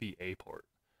USB-A port.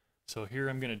 So here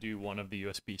I'm going to do one of the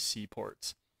USB-C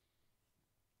ports.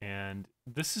 And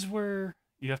this is where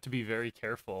you have to be very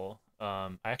careful. I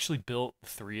actually built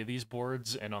 3 of these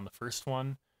boards, and on the first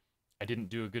one, I didn't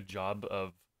do a good job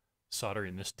of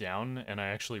soldering this down, and I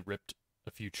actually ripped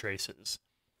a few traces.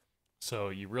 So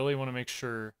you really want to make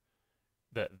sure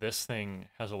that this thing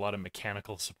has a lot of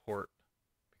mechanical support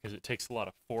because it takes a lot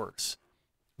of force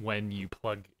when you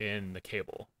plug in the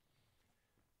cable.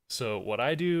 So what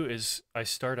I do is I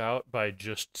start out by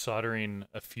just soldering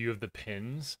a few of the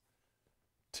pins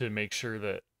to make sure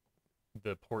that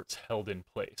the port's held in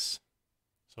place.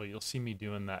 So you'll see me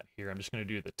doing that here. I'm just going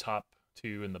to do the top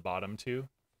two and the bottom two.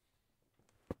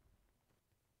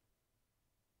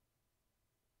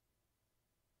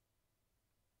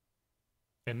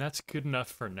 And that's good enough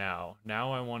for now.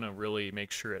 Now I want to really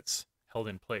make sure it's held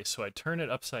in place. So I turn it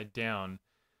upside down.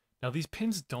 Now these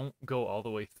pins don't go all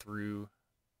the way through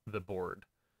the board.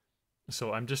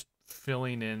 So I'm just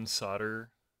filling in solder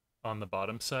on the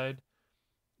bottom side.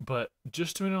 But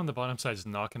just doing it on the bottom side is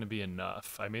not going to be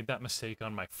enough. I made that mistake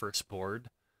on my first board,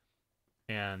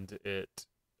 and it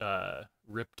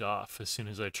ripped off as soon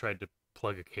as I tried to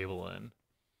plug a cable in.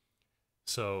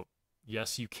 So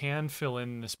yes, you can fill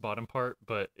in this bottom part,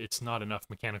 but it's not enough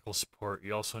mechanical support.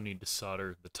 You also need to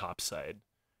solder the top side,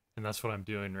 and that's what I'm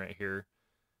doing right here.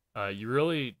 You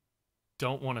really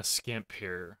don't want to skimp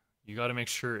here. You got to make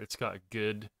sure it's got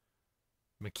good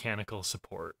mechanical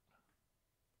support.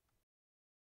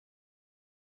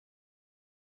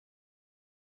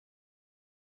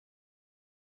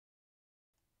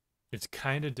 It's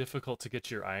kind of difficult to get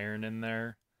your iron in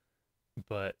there,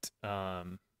 but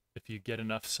if you get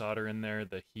enough solder in there,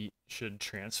 the heat should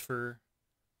transfer,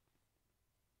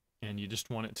 and you just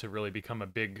want it to really become a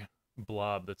big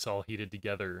blob that's all heated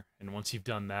together. And once you've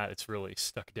done that, it's really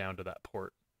stuck down to that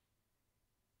port.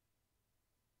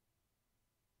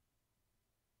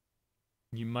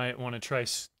 You might want to try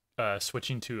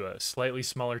switching to a slightly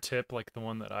smaller tip like the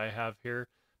one that I have here,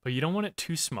 but you don't want it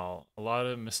too small. A lot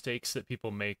of mistakes that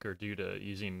people make are due to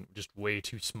using just way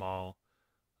too small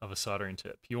of a soldering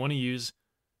tip. You want to use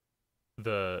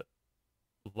the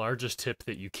largest tip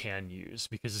that you can use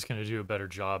because it's going to do a better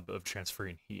job of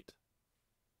transferring heat.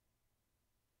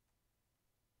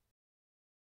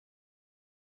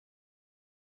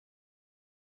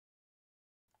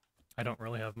 I don't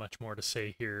really have much more to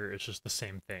say here. It's just the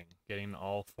same thing, getting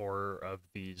all four of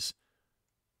these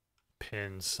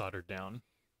pins soldered down.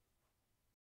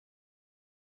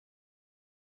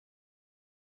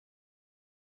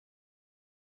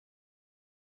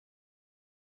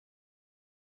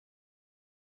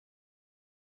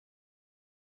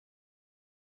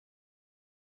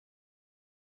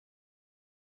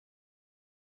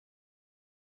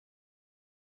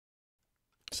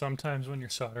 Sometimes when you're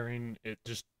soldering, it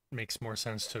just makes more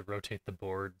sense to rotate the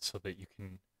board so that you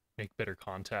can make better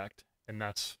contact. And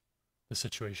that's the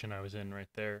situation I was in right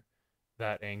there.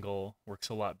 That angle works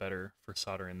a lot better for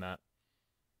soldering that.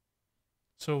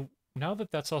 So now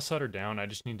that that's all soldered down, I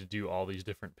just need to do all these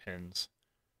different pins.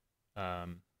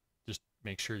 Just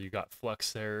make sure you got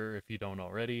flux there if you don't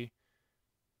already.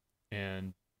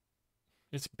 And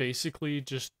it's basically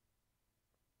just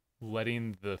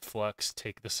letting the flux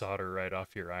take the solder right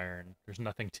off your iron. There's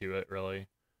nothing to it, really.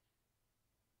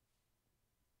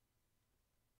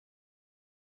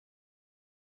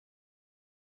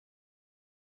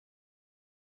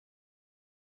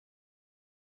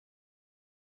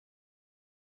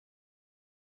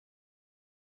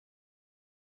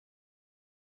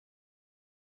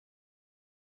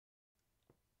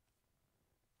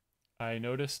 I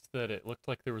noticed that it looked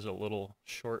like there was a little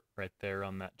short right there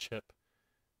on that chip,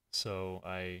 so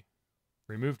I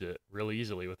removed it really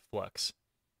easily with flux.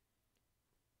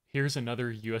 Here's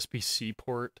another USB-C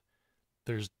port.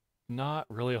 There's not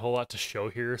really a whole lot to show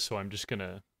here, so I'm just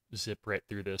gonna zip right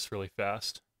through this really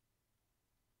fast.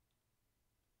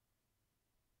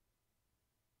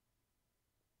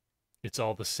 It's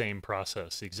all the same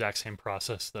process, the exact same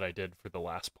process that I did for the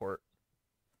last port.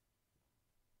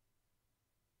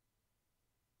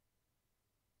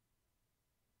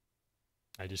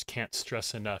 I just can't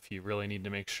stress enough, you really need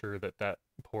to make sure that that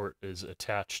port is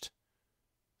attached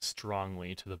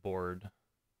strongly to the board.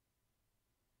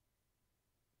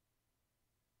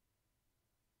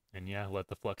 And yeah, let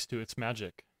the flux do its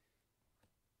magic.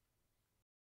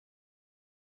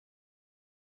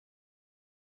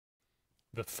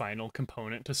 The final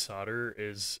component to solder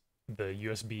is the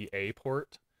USB-A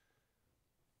port.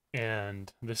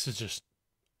 And this is just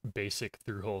basic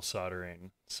through-hole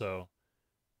soldering. So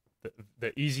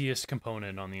the easiest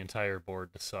component on the entire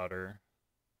board to solder.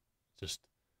 Just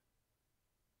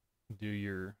do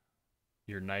your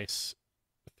nice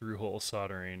through-hole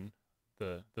soldering,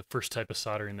 the first type of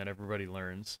soldering that everybody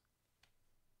learns.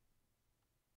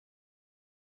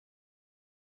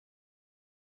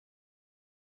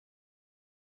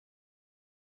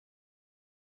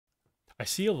 I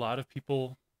see a lot of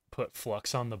people put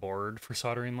flux on the board for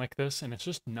soldering like this, and it's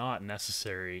just not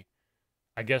necessary.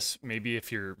 I guess maybe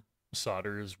if your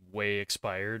solder is way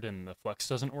expired and the flux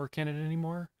doesn't work in it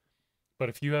anymore. But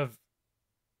if you have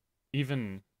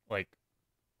even like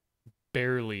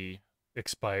barely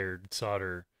expired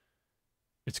solder,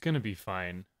 it's going to be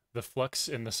fine. the flux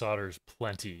in the solder is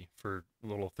plenty for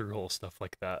little through-hole stuff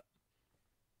like that.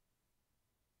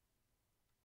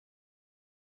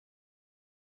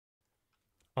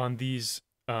 On these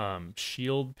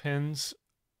shield pins,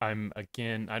 I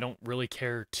don't really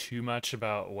care too much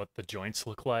about what the joints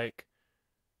look like.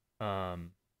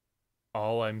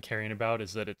 All I'm caring about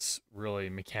is that it's really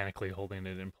mechanically holding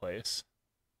it in place.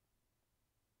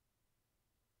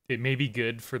 It may be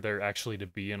good for there actually to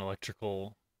be an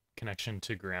electrical connection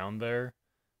to ground there.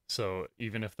 So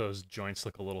even if those joints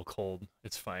look a little cold,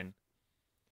 it's fine.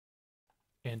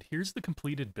 And here's the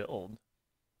completed build.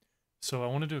 So I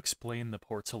wanted to explain the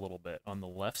ports a little bit. On the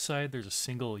left side, there's a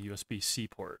single USB-C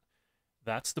port.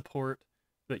 That's the port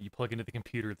that you plug into the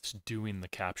computer that's doing the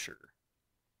capture.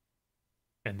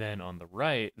 And then on the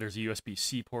right, there's a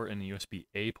USB-C port and a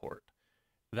USB-A port.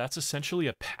 That's essentially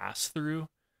a pass-through.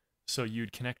 So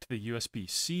you'd connect the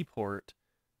USB-C port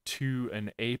to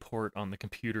an A port on the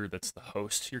computer that's the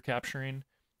host you're capturing,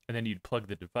 and then you'd plug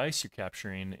the device you're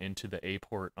capturing into the A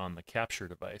port on the capture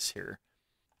device here.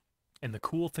 And the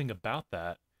cool thing about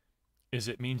that is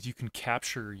it means you can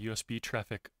capture USB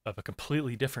traffic of a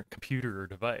completely different computer or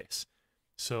device.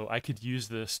 So I could use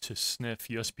this to sniff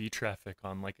USB traffic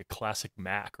on like a classic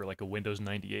Mac or like a Windows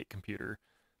 98 computer,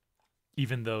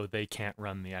 even though they can't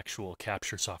run the actual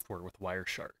capture software with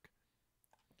Wireshark.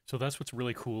 So that's what's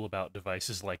really cool about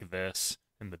devices like this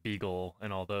and the Beagle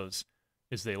and all those,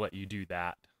 is they let you do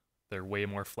that. They're way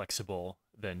more flexible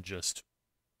than just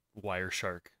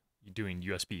Wireshark doing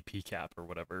USB PCAP or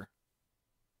whatever.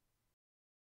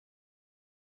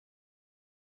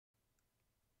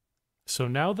 So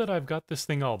now that I've got this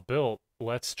thing all built,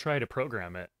 let's try to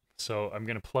program it. So I'm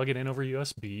going to plug it in over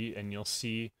USB, and you'll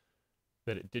see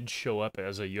that it did show up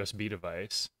as a USB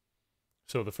device.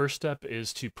 So the first step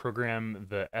is to program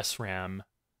the SRAM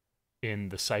in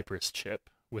the Cypress chip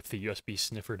with the USB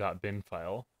sniffer.bin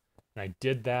file. And I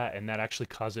did that, and that actually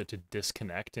caused it to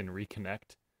disconnect and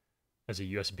reconnect as a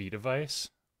USB device.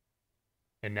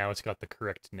 And now it's got the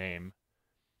correct name.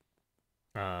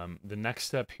 The next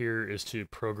step here is to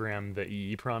program the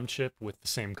EEPROM chip with the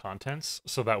same contents,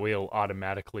 so that way it'll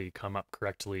automatically come up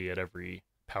correctly at every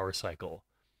power cycle.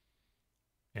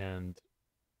 And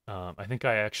I think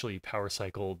I actually power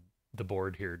cycled the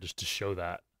board here just to show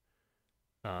that.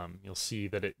 You'll see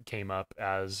that it came up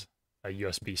as a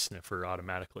USB sniffer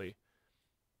automatically.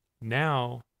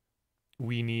 Now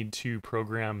we need to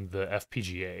program the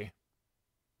FPGA.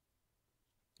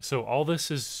 So all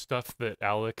this is stuff that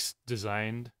Alex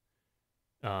designed,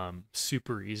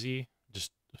 super easy,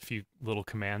 just a few little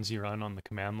commands you run on the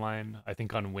command line. I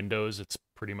think on Windows it's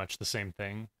pretty much the same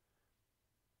thing.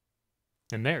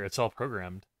 And there, it's all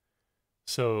programmed.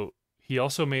 So he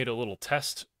also made a little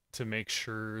test to make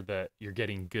sure that you're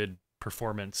getting good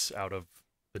performance out of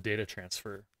the data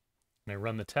transfer. And I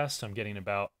run the test, I'm getting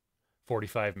about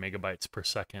 45 megabytes per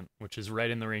second, which is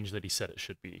right in the range that he said it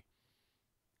should be.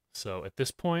 So at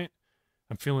this point,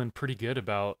 I'm feeling pretty good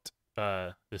about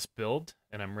this build,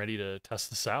 and I'm ready to test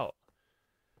this out.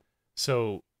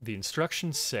 So the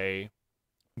instructions say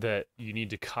that you need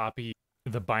to copy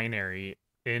the binary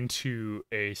into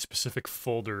a specific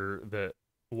folder that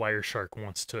Wireshark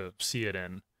wants to see it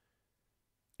in.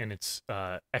 And it's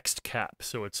XCAP,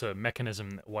 so it's a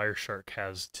mechanism that Wireshark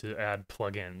has to add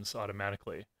plugins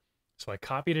automatically. So I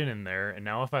copied it in there, and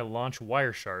now if I launch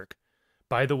Wireshark,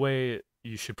 by the way,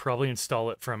 you should probably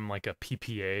install it from like a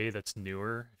PPA that's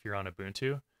newer if you're on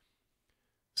Ubuntu.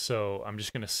 So I'm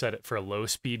just going to set it for a low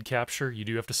speed capture. You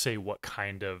do have to say what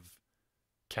kind of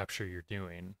capture you're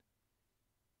doing,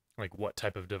 like what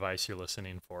type of device you're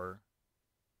listening for.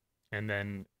 And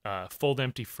then fold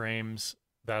empty frames,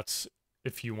 that's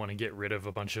if you want to get rid of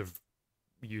a bunch of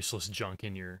useless junk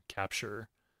in your capture,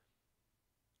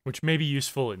 which may be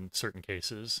useful in certain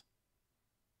cases,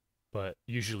 but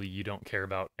usually you don't care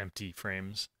about empty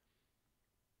frames.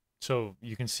 So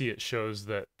you can see it shows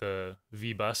that the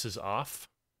VBus is off,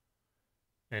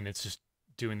 and it's just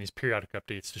doing these periodic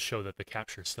updates to show that the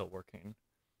capture is still working.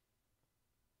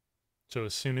 So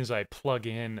as soon as I plug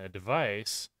in a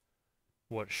device,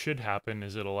 what should happen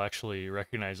is it'll actually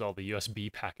recognize all the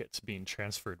USB packets being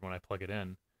transferred when I plug it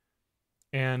in.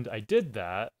 And I did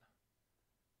that,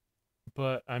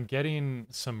 but I'm getting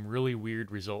some really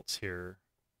weird results here.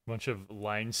 A bunch of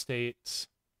line states.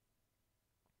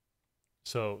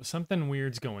 So something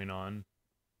weird's going on.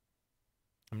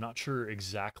 I'm not sure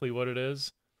exactly what it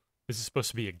is. This is supposed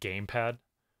to be a gamepad.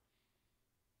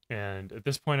 And at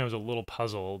this point I was a little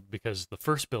puzzled because the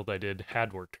first build I did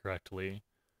had worked correctly.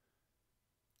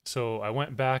 So I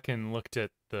went back and looked at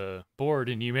the board,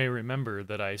 and you may remember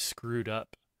that I screwed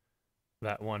up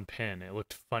that one pin. It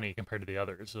looked funny compared to the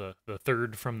others, the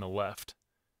third from the left.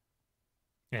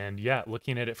 And yeah,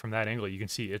 looking at it from that angle, you can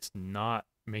see it's not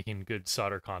making good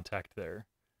solder contact there.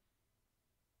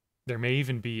 There may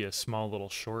even be a small little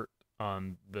short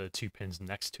on the two pins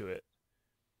next to it.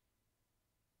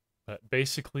 But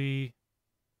basically,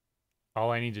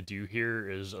 all I need to do here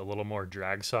is a little more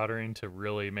drag soldering to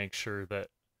really make sure that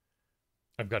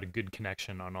I've got a good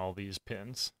connection on all these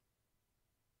pins.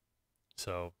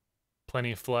 So,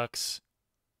 plenty of flux.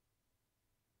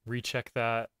 Recheck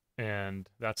that, and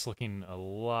that's looking a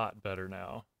lot better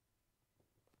now.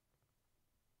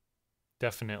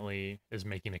 Definitely is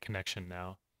making a connection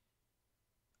now.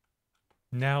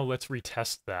 Now let's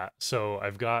retest that. So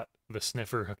I've got the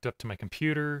sniffer hooked up to my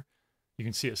computer. You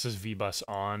can see it says VBus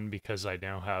on because I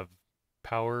now have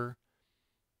power.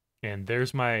 And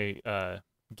there's my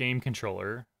game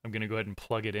controller. I'm going to go ahead and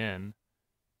plug it in.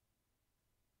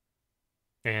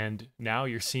 And now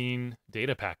you're seeing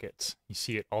data packets. You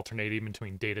see it alternating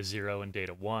between data 0 and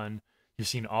data 1. You're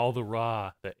seeing all the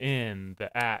raw, the in,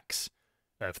 the AX.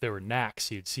 If there were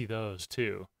NACs, you'd see those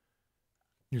too.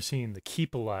 You're seeing the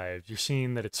keep alive. You're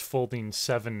seeing that it's folding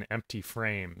 7 empty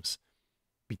frames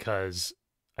because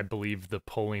I believe the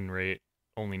polling rate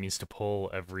only needs to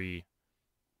poll every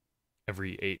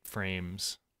 8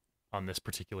 frames on this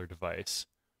particular device.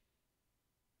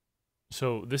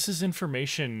 So this is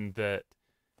information that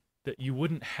you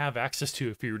wouldn't have access to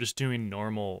if you were just doing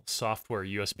normal software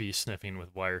USB sniffing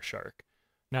with Wireshark.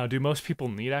 Now, do most people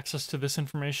need access to this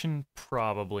information?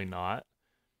 Probably not.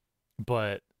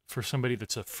 But for somebody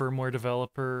that's a firmware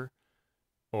developer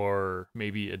or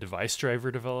maybe a device driver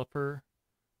developer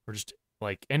or just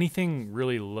like anything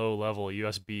really low level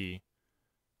USB,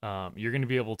 you're going to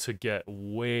be able to get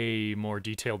way more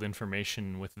detailed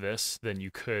information with this than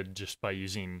you could just by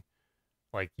using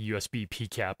like USB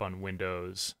PCAP on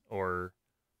Windows or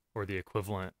the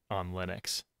equivalent on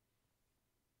Linux.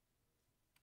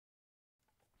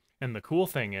 And the cool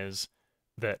thing is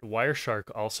that Wireshark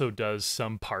also does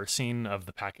some parsing of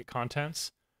the packet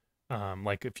contents.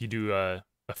 Like if you do a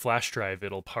flash drive,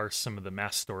 it'll parse some of the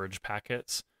mass storage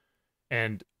packets.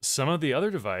 And some of the other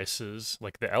devices,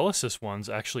 like the Elysis ones,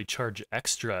 actually charge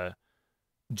extra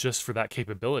just for that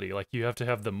capability. Like you have to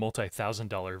have the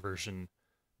multi-$1,000 version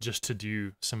just to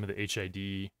do some of the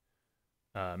HID,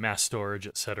 mass storage,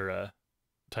 etc.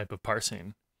 type of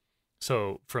parsing.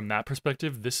 So from that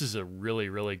perspective, this is a really,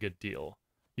 really good deal.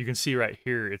 You can see right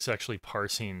here, it's actually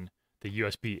parsing the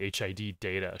USB HID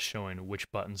data, showing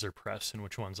which buttons are pressed and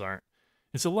which ones aren't.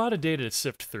 It's a lot of data to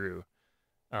sift through.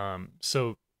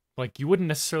 So like you wouldn't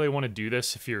necessarily want to do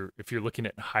this if you're looking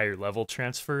at higher level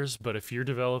transfers, but if you're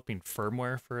developing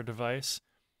firmware for a device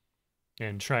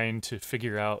and trying to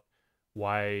figure out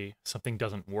why something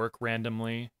doesn't work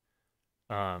randomly,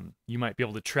 you might be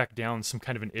able to track down some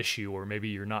kind of an issue, or maybe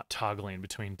you're not toggling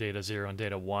between data 0 and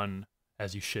data 1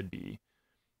 as you should be.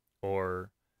 Or,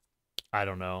 I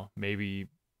don't know, maybe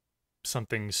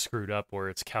something's screwed up where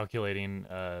it's calculating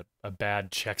a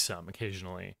bad checksum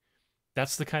occasionally.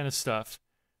 That's the kind of stuff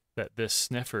that this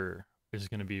sniffer is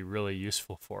going to be really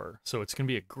useful for. So it's going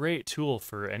to be a great tool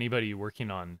for anybody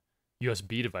working on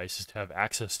USB devices to have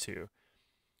access to.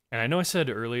 And I know I said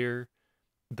earlier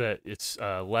that it's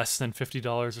less than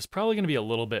 $50. It's probably going to be a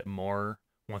little bit more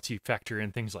once you factor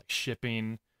in things like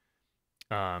shipping,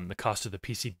 the cost of the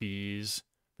PCBs,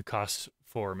 the cost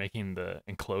for making the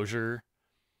enclosure.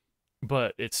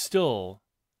 But it's still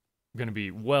going to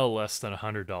be well less than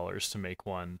 $100 to make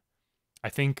one. I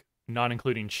think, not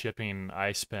including shipping,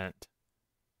 I spent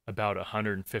about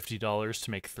 $150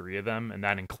 to make 3 of them, and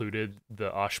that included the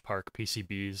Oshpark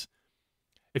PCBs.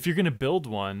 If you're going to build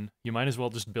one, you might as well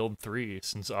just build 3,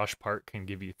 since Oshpark can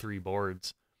give you 3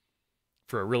 boards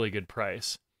for a really good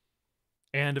price.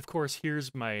 And of course,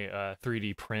 here's my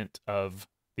 3D print of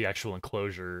the actual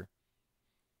enclosure.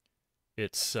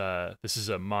 It's this is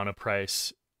a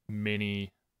Monoprice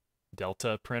Mini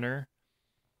Delta printer,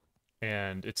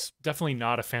 and it's definitely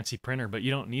not a fancy printer, but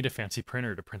you don't need a fancy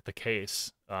printer to print the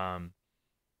case.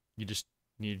 You just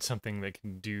need something that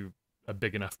can do a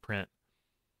big enough print.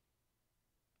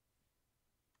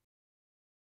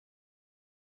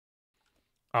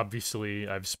 Obviously,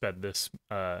 I've sped this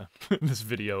this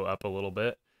video up a little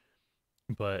bit,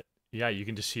 but yeah, you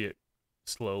can just see it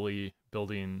slowly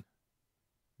building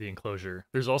the enclosure.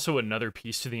 There's also another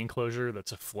piece to the enclosure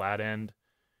that's a flat end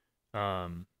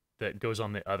that goes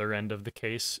on the other end of the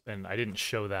case, and I didn't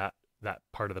show that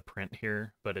part of the print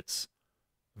here, but it's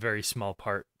a very small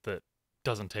part that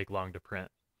doesn't take long to print.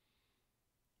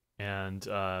 And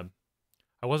I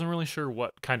wasn't really sure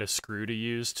what kind of screw to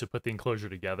use to put the enclosure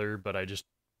together, but I just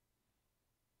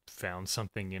found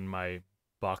something in my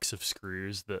box of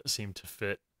screws that seemed to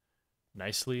fit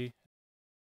nicely.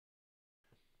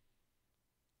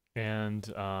 And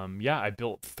yeah, I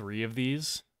built 3 of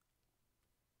these,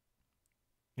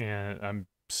 and I'm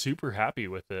super happy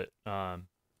with it.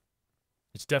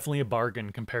 It's definitely a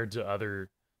bargain compared to other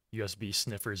USB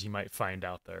sniffers you might find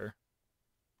out there.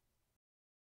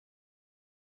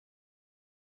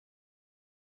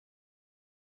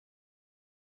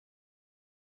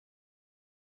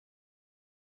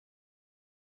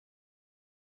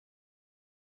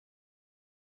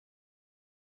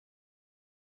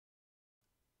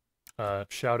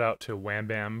 Shout out to Wham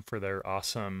Bam for their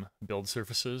awesome build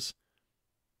surfaces.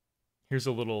 Here's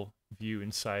a little view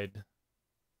inside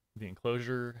the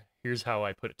enclosure. Here's how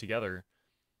I put it together.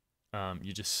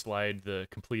 You just slide the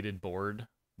completed board,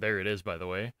 there it is by the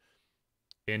way,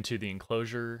 into the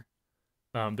enclosure.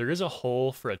 There is a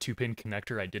hole for a 2-pin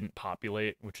connector I didn't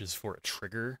populate, which is for a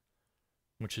trigger,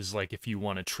 which is like if you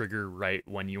want to trigger right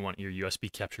when you want your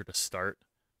USB capture to start.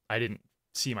 I didn't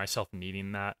see myself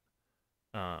needing that,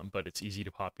 but it's easy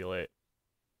to populate.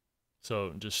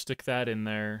 So just stick that in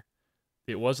there.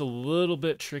 It was a little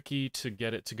bit tricky to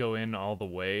get it to go in all the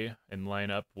way and line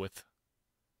up with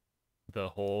the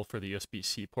hole for the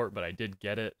USB-C port, but I did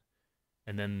get it.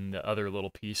 And then the other little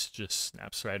piece just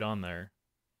snaps right on there.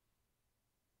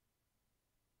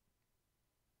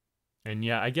 And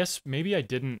yeah, I guess maybe I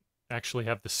didn't actually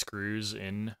have the screws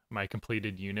in my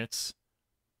completed units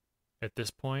at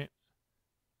this point,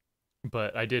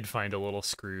 but I did find a little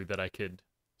screw that I could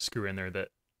screw in there that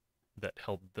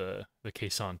held the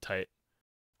case on tight.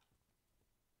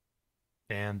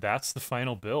 And that's the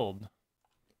final build.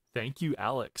 Thank you,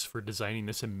 Alex, for designing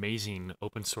this amazing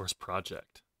open source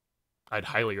project. I'd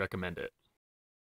highly recommend it.